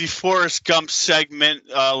is the Forrest Gump segment.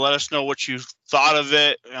 Let us know what you thought of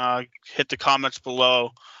it. Hit the comments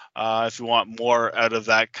below if you want more out of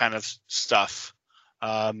that kind of stuff.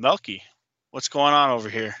 Melky, what's going on over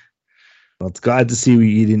here? Well, it's glad to see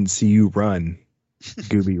we didn't see you run,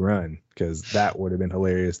 Gooby run, because that would have been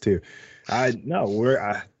hilarious too.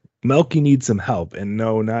 Melky needs some help, and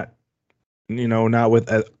not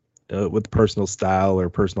with personal style or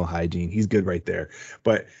personal hygiene. He's good right there,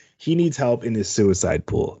 but he needs help in his suicide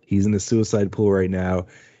pool. He's in the suicide pool right now.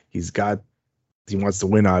 He wants to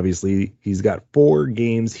win, obviously. He's got 4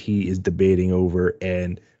 games he is debating over,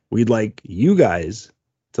 and we'd like you guys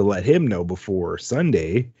to let him know before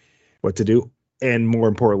Sunday what to do. And more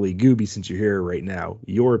importantly, Gooby, since you're here right now,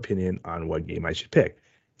 your opinion on what game I should pick.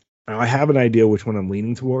 Now, I have an idea which one I'm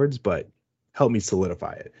leaning towards, but help me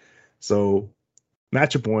solidify it. So,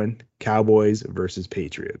 matchup 1, Cowboys versus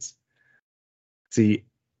Patriots. See,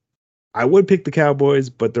 I would pick the Cowboys,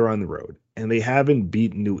 but they're on the road. And they haven't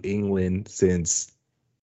beaten New England since,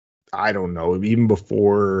 I don't know, even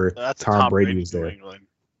before Tom Brady was there.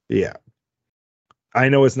 Yeah. I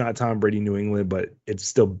know it's not Tom Brady New England, but it's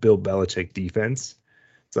still Bill Belichick defense.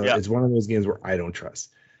 So It's one of those games where I don't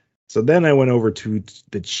trust. So then I went over to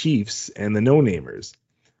the Chiefs and the no-namers.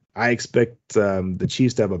 I expect the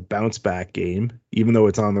Chiefs to have a bounce-back game, even though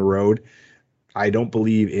it's on the road. I don't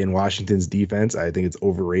believe in Washington's defense. I think it's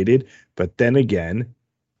overrated. But then again,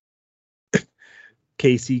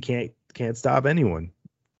 KC can't stop anyone.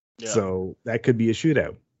 Yeah. So that could be a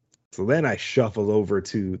shootout. So then I shuffle over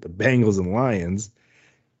to the Bengals and Lions.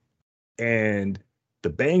 And the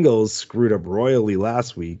Bengals screwed up royally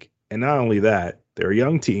last week. And not only that, they're a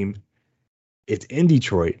young team. It's in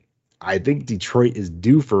Detroit. I think Detroit is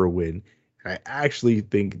due for a win. And I actually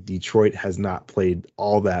think Detroit has not played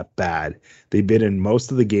all that bad. They've been in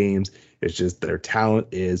most of the games. It's just their talent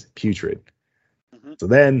is putrid. Mm-hmm. So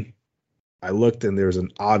then I looked, and there's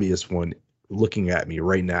an obvious one looking at me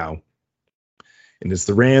right now. And it's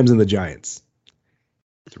the Rams and the Giants.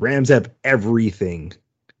 The Rams have everything.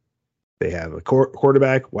 They have a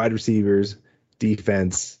quarterback, wide receivers,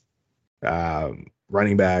 defense,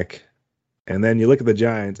 running back. And then you look at the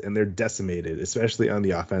Giants, and they're decimated, especially on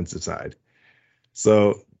the offensive side.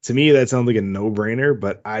 So to me, that sounds like a no-brainer,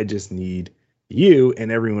 but I just need you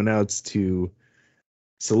and everyone else to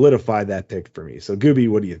solidify that pick for me. So, Gooby,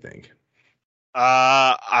 what do you think?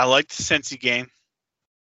 I like the Cincy game.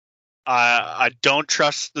 I don't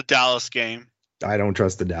trust the Dallas game. I don't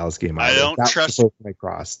trust the Dallas game either. I don't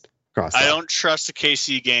trust the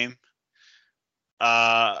KC game.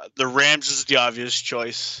 The Rams is the obvious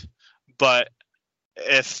choice, but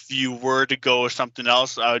if you were to go with something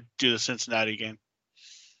else, I would do the Cincinnati game.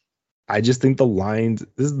 I just think the Lions,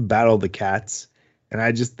 this is the battle of the cats, and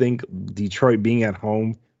I just think Detroit being at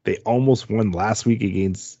home, they almost won last week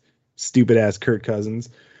against stupid ass Kirk Cousins.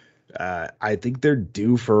 I think they're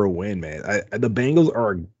due for a win, man. The Bengals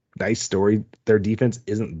are a nice story. Their defense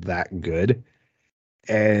isn't that good,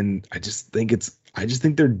 and I just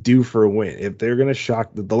think they're due for a win. If they're gonna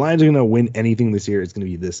shock the Lions are gonna win anything this year, it's gonna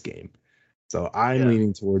be this game. So I'm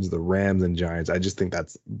leaning towards the Rams and Giants. I just think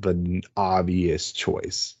that's the obvious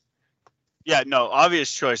choice. Yeah, no,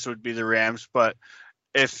 obvious choice would be the Rams, but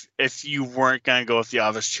if you weren't gonna go with the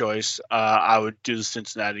obvious choice, I would do the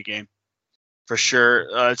Cincinnati game for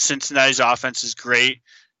sure. Cincinnati's offense is great.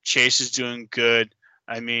 Chase is doing good.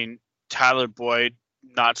 I mean, Tyler Boyd,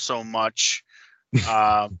 not so much.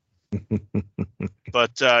 But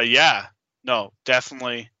yeah, no,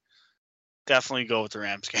 definitely go with the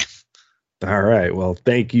Rams game. All right. Well,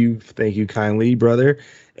 thank you kindly, brother.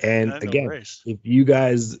 And again, if you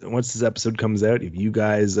guys, once this episode comes out, if you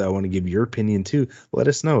guys want to give your opinion too, let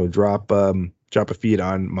us know. Drop a feed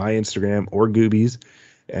on my Instagram or Gooby's,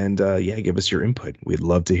 and give us your input. We'd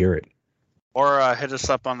love to hear it. Or hit us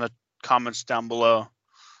up on the comments down below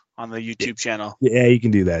on the YouTube channel. Yeah, you can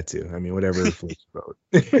do that too. I mean, whatever floats your boat.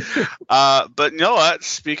 But you know what?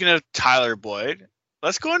 Speaking of Tyler Boyd,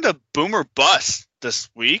 let's go into Boomer Bust this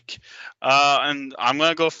week. And I'm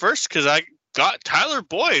going to go first because I got Tyler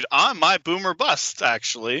Boyd on my Boomer Bust,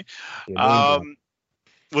 actually.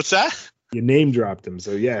 What's that? You name dropped him,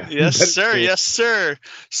 so yeah. Yes, sir. Cool. Yes, sir.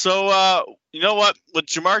 So, you know what? With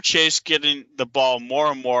Ja'Marr Chase getting the ball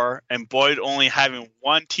more and more and Boyd only having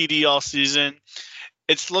one TD all season,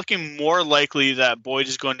 it's looking more likely that Boyd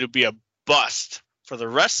is going to be a bust for the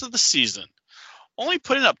rest of the season. Only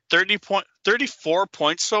putting up 34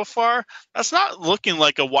 points so far. That's not looking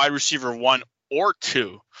like a wide receiver 1 or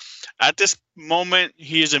 2. At this moment,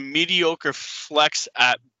 he is a mediocre flex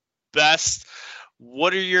at best.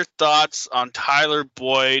 What are your thoughts on Tyler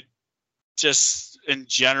Boyd just in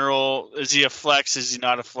general? Is he a flex? Is he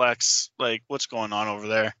not a flex? Like, what's going on over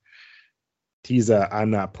there? He's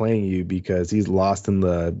I'm not playing you because he's lost in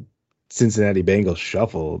the Cincinnati Bengals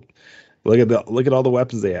shuffle. Look at all the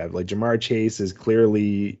weapons they have. Like Ja'Marr Chase is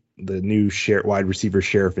clearly the new wide receiver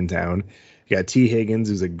sheriff in town. You got T. Higgins,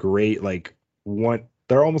 who's a great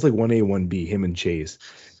they're almost like 1A, 1B, him and Chase.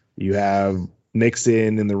 You have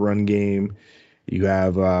Mixon in the run game. You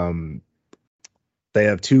have they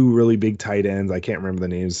have two really big tight ends. I can't remember the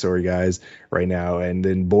names, sorry guys, right now. And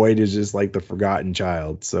then Boyd is just like the forgotten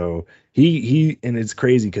child. So he and it's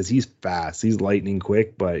crazy because he's fast. He's lightning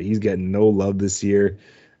quick, but he's getting no love this year.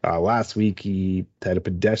 Last week he had a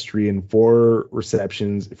pedestrian 4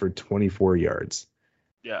 receptions for 24 yards.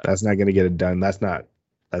 Yeah, that's not going to get it done. That's not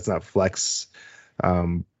flex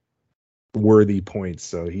worthy points.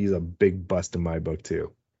 So he's a big bust in my book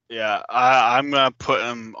too. Yeah, I'm gonna put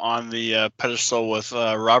him on the pedestal with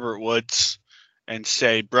Robert Woods and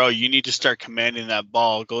say, bro, you need to start commanding that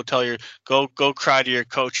ball. Go cry to your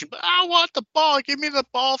coach. I want the ball. Give me the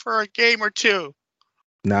ball for a game or two.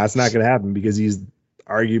 No, it's not gonna happen because he's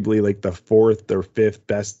arguably like the 4th or 5th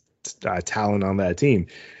best talent on that team.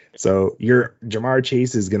 So your Ja'Marr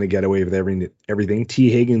Chase is going to get away with everything. T.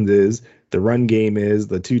 Higgins is, the run game is,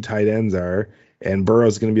 the 2 tight ends are, and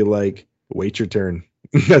Burrow's going to be like, wait your turn.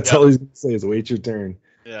 That's all he's going to say is wait your turn.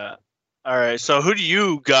 Yeah. All right. So who do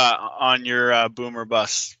you got on your Boomer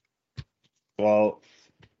Bust? Well,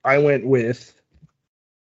 I went with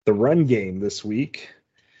the run game this week.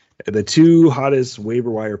 The 2 hottest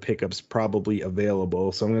waiver wire pickups probably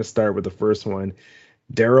available. So I'm going to start with the first one.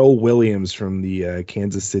 Darrell Williams from the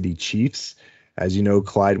Kansas City Chiefs. As you know,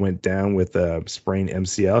 Clyde went down with a sprained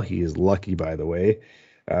MCL. He is lucky, by the way.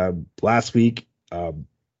 Last week,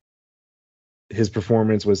 his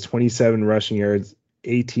performance was 27 rushing yards,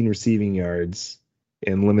 18 receiving yards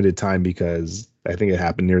in limited time because I think it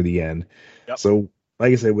happened near the end. Yep. So,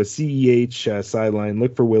 like I said, with CEH sideline,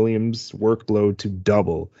 look for Williams' workload to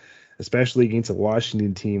double, especially against a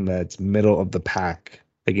Washington team that's middle of the pack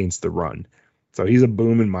against the run. So he's a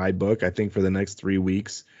boom in my book. I think for the next 3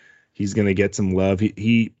 weeks, he's going to get some love.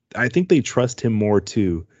 I think they trust him more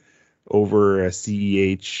too over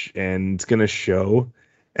CEH, and it's going to show.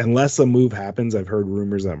 Unless a move happens, I've heard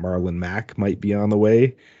rumors that Marlon Mack might be on the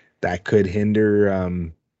way. That could hinder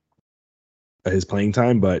his playing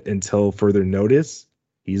time, but until further notice,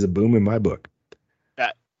 he's a boom in my book.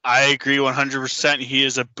 I agree 100%. He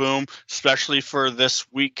is a boom, especially for this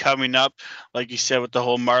week coming up. Like you said, with the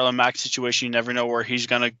whole Marlon Mack situation, you never know where he's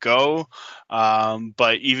going to go.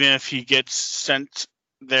 But even if he gets sent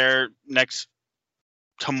there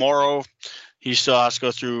tomorrow, he still has to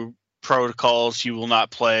go through protocols. He will not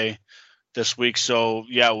play this week. So,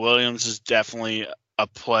 yeah, Williams is definitely a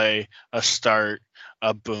play, a start,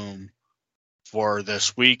 a boom for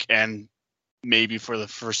this week and maybe for the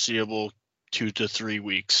foreseeable 2 to 3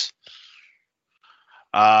 weeks.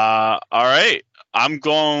 All right. I'm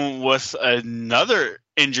going with another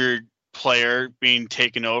injured player being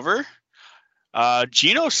taken over.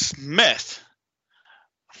 Geno Smith.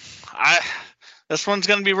 This one's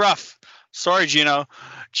going to be rough. Sorry, Geno.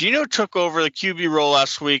 Geno took over the QB role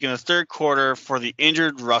last week in the third quarter for the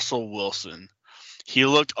injured Russell Wilson. He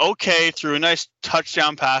looked okay through a nice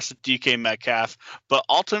touchdown pass to DK Metcalf, but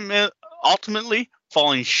ultimately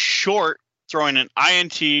falling short, throwing an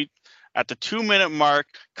INT at the 2-minute mark,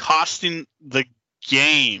 costing the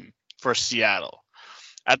game for Seattle.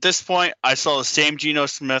 At this point, I saw the same Geno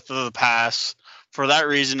Smith of the past. For that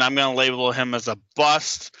reason, I'm going to label him as a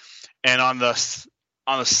bust. And on the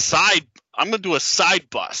side, I'm going to do a side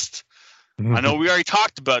bust. I know we already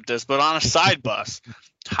talked about this, but on a side bust,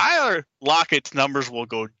 Tyler Lockett's numbers will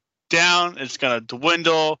go down. It's going to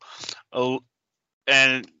dwindle.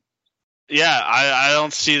 And yeah, I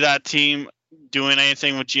don't see that team doing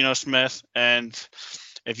anything with Geno Smith. And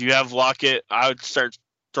if you have Lockett, I would start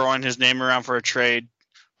throwing his name around for a trade.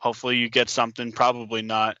 Hopefully you get something. Probably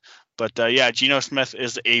not. But yeah, Geno Smith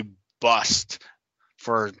is a bust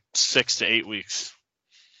for 6 to 8 weeks.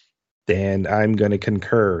 And I'm going to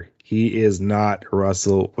concur. He is not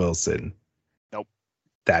Russell Wilson. Nope.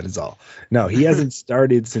 That is all. No, he hasn't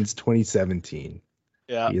started since 2017.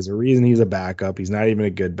 Yeah. He has a reason he's a backup. He's not even a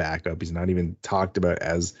good backup. He's not even talked about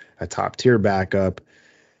as a top tier backup.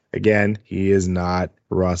 Again, he is not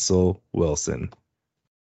Russell Wilson.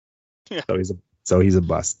 Yeah. So he's a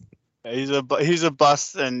bust. He's a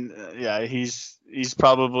bust, and yeah, he's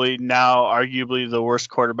probably now arguably the worst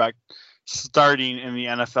quarterback starting in the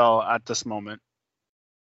NFL at this moment.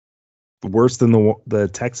 Worse than the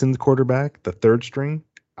Texans quarterback, the third string.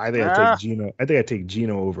 I think I take Geno. I think I take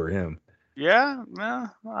Geno over him. Yeah,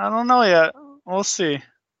 I don't know yet. We'll see.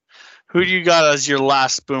 Who do you got as your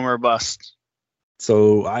last boomer bust?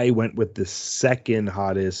 So I went with the second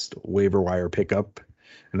hottest waiver wire pickup,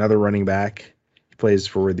 another running back. He plays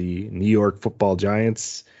for the New York Football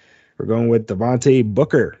Giants. We're going with Devontae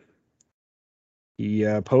Booker. He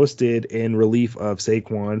posted in relief of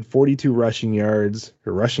Saquon 42 rushing yards,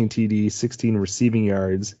 a rushing TD, 16 receiving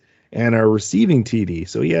yards, and a receiving TD.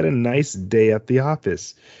 So he had a nice day at the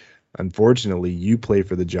office. Unfortunately, you play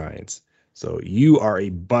for the Giants. So you are a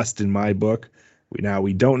bust in my book.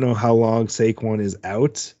 We don't know how long Saquon is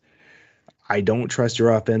out. I don't trust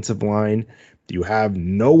your offensive line. You have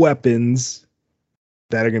no weapons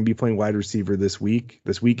that are going to be playing wide receiver this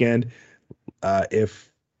weekend.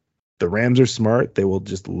 If the Rams are smart, they will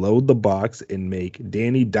just load the box and make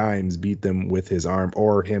Danny Dimes beat them with his arm,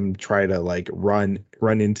 or him try to like run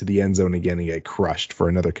into the end zone again and get crushed for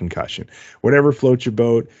another concussion. Whatever floats your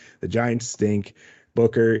boat. The Giants stink.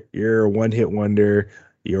 Booker, you're a one-hit wonder.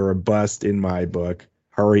 You're a bust in my book.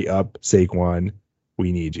 Hurry up, Saquon.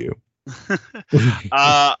 We need you.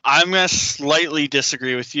 I'm going to slightly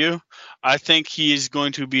disagree with you. I think he is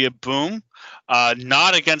going to be a boom.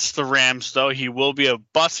 Not against the Rams, though. He will be a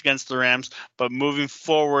bust against the Rams, but moving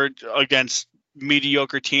forward against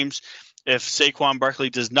mediocre teams, if Saquon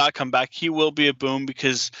Barkley does not come back, he will be a boom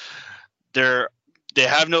because they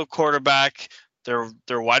have no quarterback. Their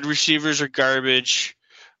wide receivers are garbage,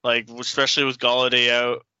 like especially with Golladay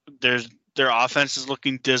out. Their offense is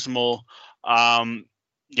looking dismal.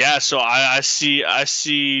 Yeah, so I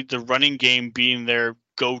see the running game being their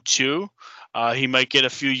go-to. He might get a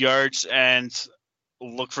few yards and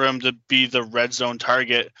look for him to be the red zone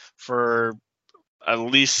target for at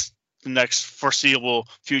least the next foreseeable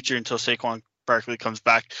future until Saquon Barkley comes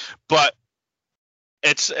back. But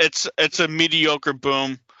it's a mediocre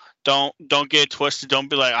boom. Don't get it twisted. Don't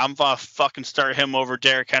be like, I'm gonna fucking start him over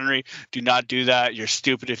Derrick Henry. Do not do that. You're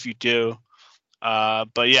stupid if you do.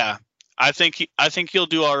 But yeah, I think he'll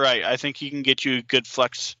do all right. I think he can get you good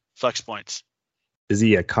flex points. Is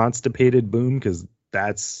he a constipated boom? Because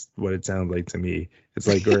that's what it sounds like to me. It's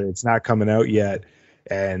like where it's not coming out yet,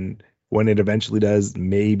 and when it eventually does,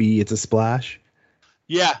 maybe it's a splash.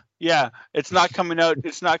 Yeah. It's not coming out.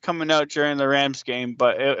 It's not coming out during the Rams game,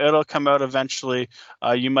 but it'll come out eventually.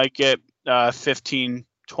 You might get 15,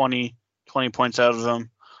 20 points out of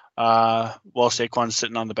them. while Saquon's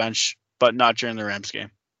sitting on the bench, but not during the Rams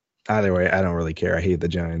game. Either way, I don't really care. I hate the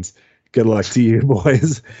Giants. Good luck to you,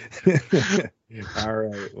 boys. All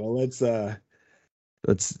right. Well, let's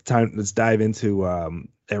dive into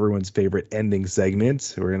everyone's favorite ending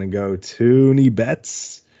segment. We're gonna go Toonie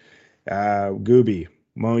Bets. Gooby,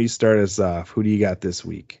 why don't you start us off? Who do you got this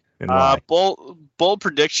week and why? Bold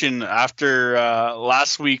prediction after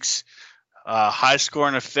last week's high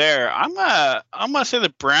scoring affair. I'm gonna say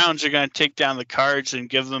the Browns are gonna take down the Cards and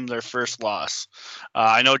give them their first loss.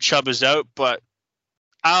 I know Chubb is out, but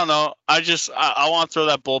I don't know. I want to throw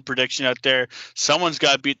that bold prediction out there. Someone's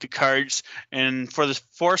got to beat the Cards, and for the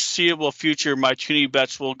foreseeable future, my Toonie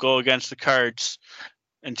Bets will go against the Cards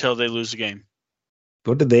until they lose the game.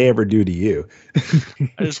 What did they ever do to you?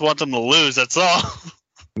 I just want them to lose. That's all.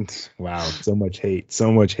 Wow, so much hate.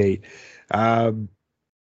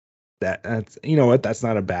 That's you know what? That's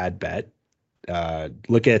not a bad bet.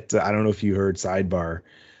 Look at I don't know if you heard sidebar,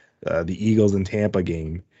 the Eagles and Tampa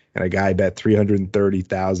game, and a guy bet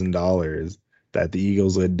 $330,000 that the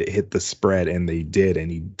Eagles would hit the spread, and they did, and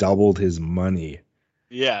he doubled his money.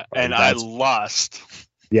 Yeah, and I lost.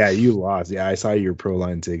 Yeah, you lost. Yeah, I saw your pro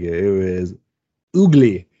line ticket. It was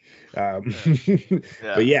oogly. Yeah.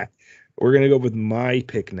 But yeah, we're gonna go with my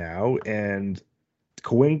pick now, and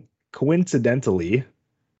coincidentally,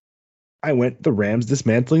 I went the Rams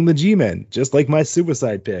dismantling the G-Men, just like my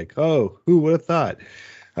suicide pick. Oh, who would have thought?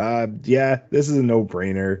 Yeah, this is a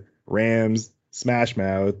no-brainer. Rams, smash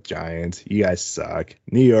mouth, Giants. You guys suck.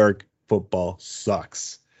 New York football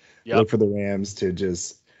sucks. Yep. Look for the Rams to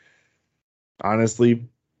honestly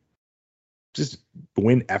just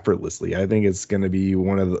win effortlessly. I think it's going to be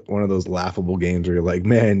one of those laughable games where you're like,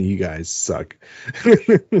 man, you guys suck.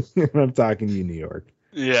 I'm talking to you, New York.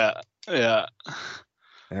 Yeah.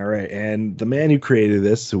 All right, and the man who created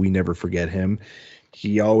this, so we never forget him.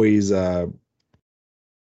 He always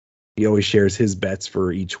shares his bets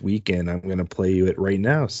for each week, and I'm going to play you it right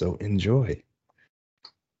now. So enjoy.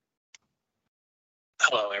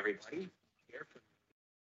 Hello, everybody.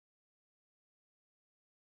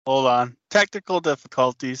 Hold on. Technical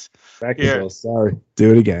difficulties. Sorry.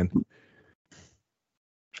 Do it again.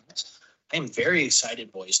 I am very excited,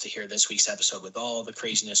 boys, to hear this week's episode with all the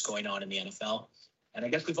craziness going on in the NFL. And I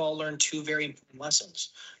guess we've all learned two very important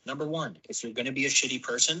lessons. Number one, if you're going to be a shitty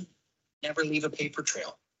person, never leave a paper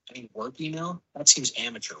trail. I mean, work email, that seems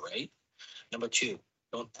amateur, right? Number two,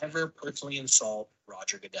 don't ever personally insult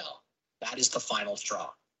Roger Goodell. That is the final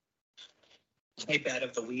straw. My bet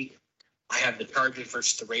of the week, I have the Chargers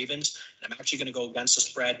versus the Ravens, and I'm actually going to go against the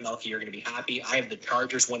spread. Melky, you're going to be happy. I have the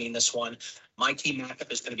Chargers winning this one. My team matchup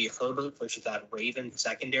is going to be Herbert versus that Ravens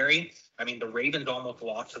secondary. I mean, the Ravens almost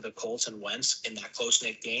lost to the Colts and Wentz in that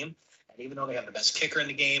close-knit game. And even though they have the best kicker in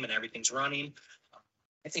the game and everything's running,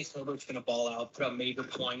 I think Herbert's going to ball out, put up major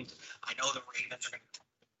points. I know the Ravens are going to do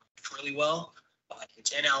really well, but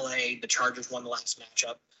it's in LA. The Chargers won the last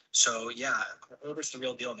matchup. So, yeah, Herbert's the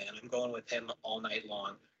real deal, man. I'm going with him all night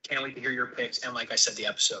long. Can't wait to hear your picks. And like I said, the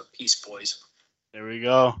episode. Peace, boys. There we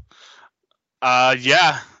go.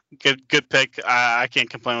 Yeah, good pick. I can't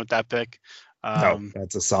complain with that pick. No,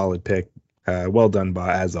 that's a solid pick. Well done, Ba,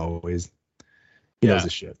 as always. He knows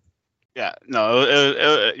his shit. Yeah,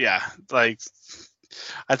 no, yeah. Like,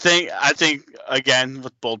 I think again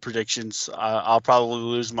with bold predictions, I'll probably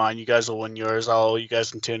lose mine. You guys will win yours. I'll owe you guys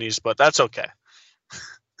some toonies, but that's okay.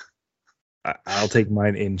 I'll take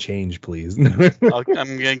mine in change, please. I'm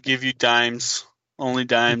gonna give you dimes, only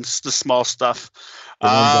dimes, the small stuff.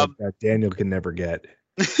 That Daniel can never get.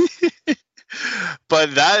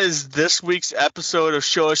 But that is this week's episode of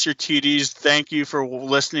Show Us Your TDs. Thank you for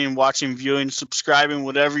listening, watching, viewing, subscribing,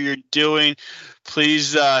 whatever you're doing.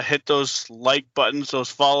 Please hit those like buttons, those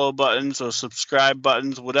follow buttons, those subscribe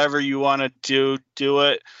buttons, whatever you want to do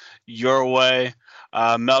it your way.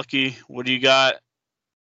 Melky, what do you got?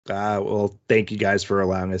 Well, thank you guys for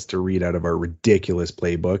allowing us to read out of our ridiculous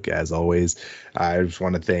playbook. As always, I just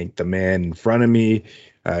want to thank the man in front of me.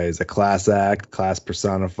 He's a class act, class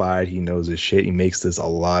personified. He knows his shit. He makes this a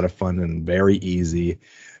lot of fun and very easy.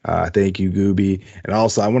 Thank you, Gooby. And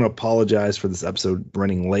also, I want to apologize for this episode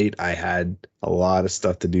running late. I had a lot of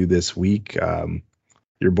stuff to do this week.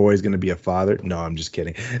 Your boy's going to be a father. No, I'm just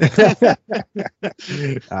kidding.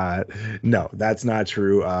 No, that's not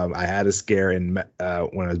true. I had a scare when I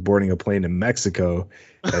was boarding a plane in Mexico,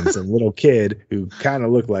 and some little kid who kind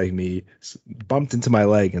of looked like me bumped into my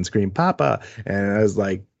leg and screamed, "Papa!" And I was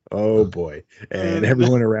like, oh boy. And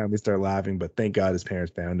everyone around me started laughing, but thank God his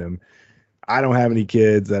parents found him. I don't have any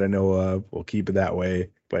kids that I know of. We'll keep it that way.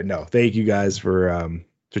 But no, thank you guys for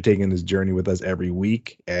for taking this journey with us every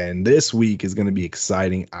week. And this week is going to be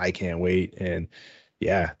exciting. I can't wait. And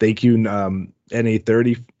yeah, thank you,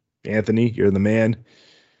 NA30, Anthony. You're the man.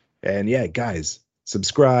 And yeah, guys,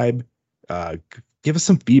 subscribe. Give us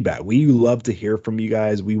some feedback. We love to hear from you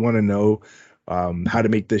guys. We want to know how to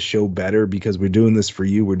make this show better, because we're doing this for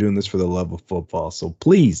you. We're doing this for the love of football. So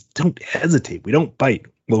please don't hesitate. We don't bite.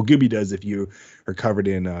 Well, Gooby does if you are covered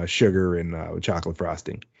in sugar and chocolate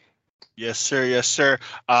frosting. Yes, sir. Yes, sir.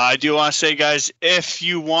 I do want to say, guys, if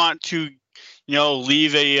you want to,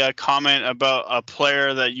 leave a comment about a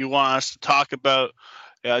player that you want us to talk about,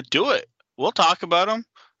 do it. We'll talk about him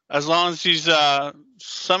as long as he's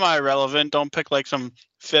semi-relevant. Don't pick like some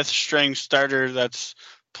fifth string starter that's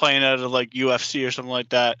playing out of like UFC or something like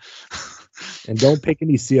that. And don't pick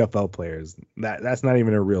any CFL players. That's not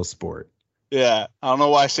even a real sport. Yeah, I don't know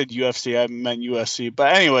why I said UFC. I meant USC.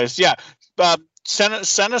 But anyways, yeah. Send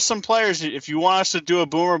us some players if you want us to do a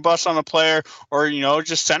boomer bust on a player, or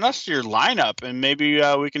just send us your lineup, and maybe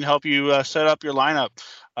we can help you set up your lineup.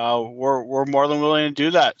 We're more than willing to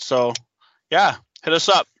do that. So yeah, hit us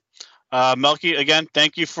up. Melky, again,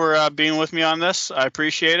 thank you for being with me on this. I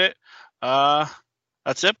appreciate it.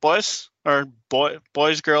 That's it, boys, or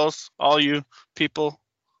boys, girls, all you people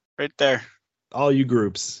right there. All you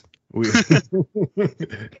groups. We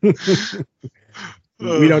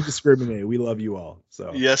don't discriminate. We love you all.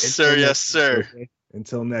 So yes, sir. Yes, sir. Okay?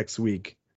 Until next week.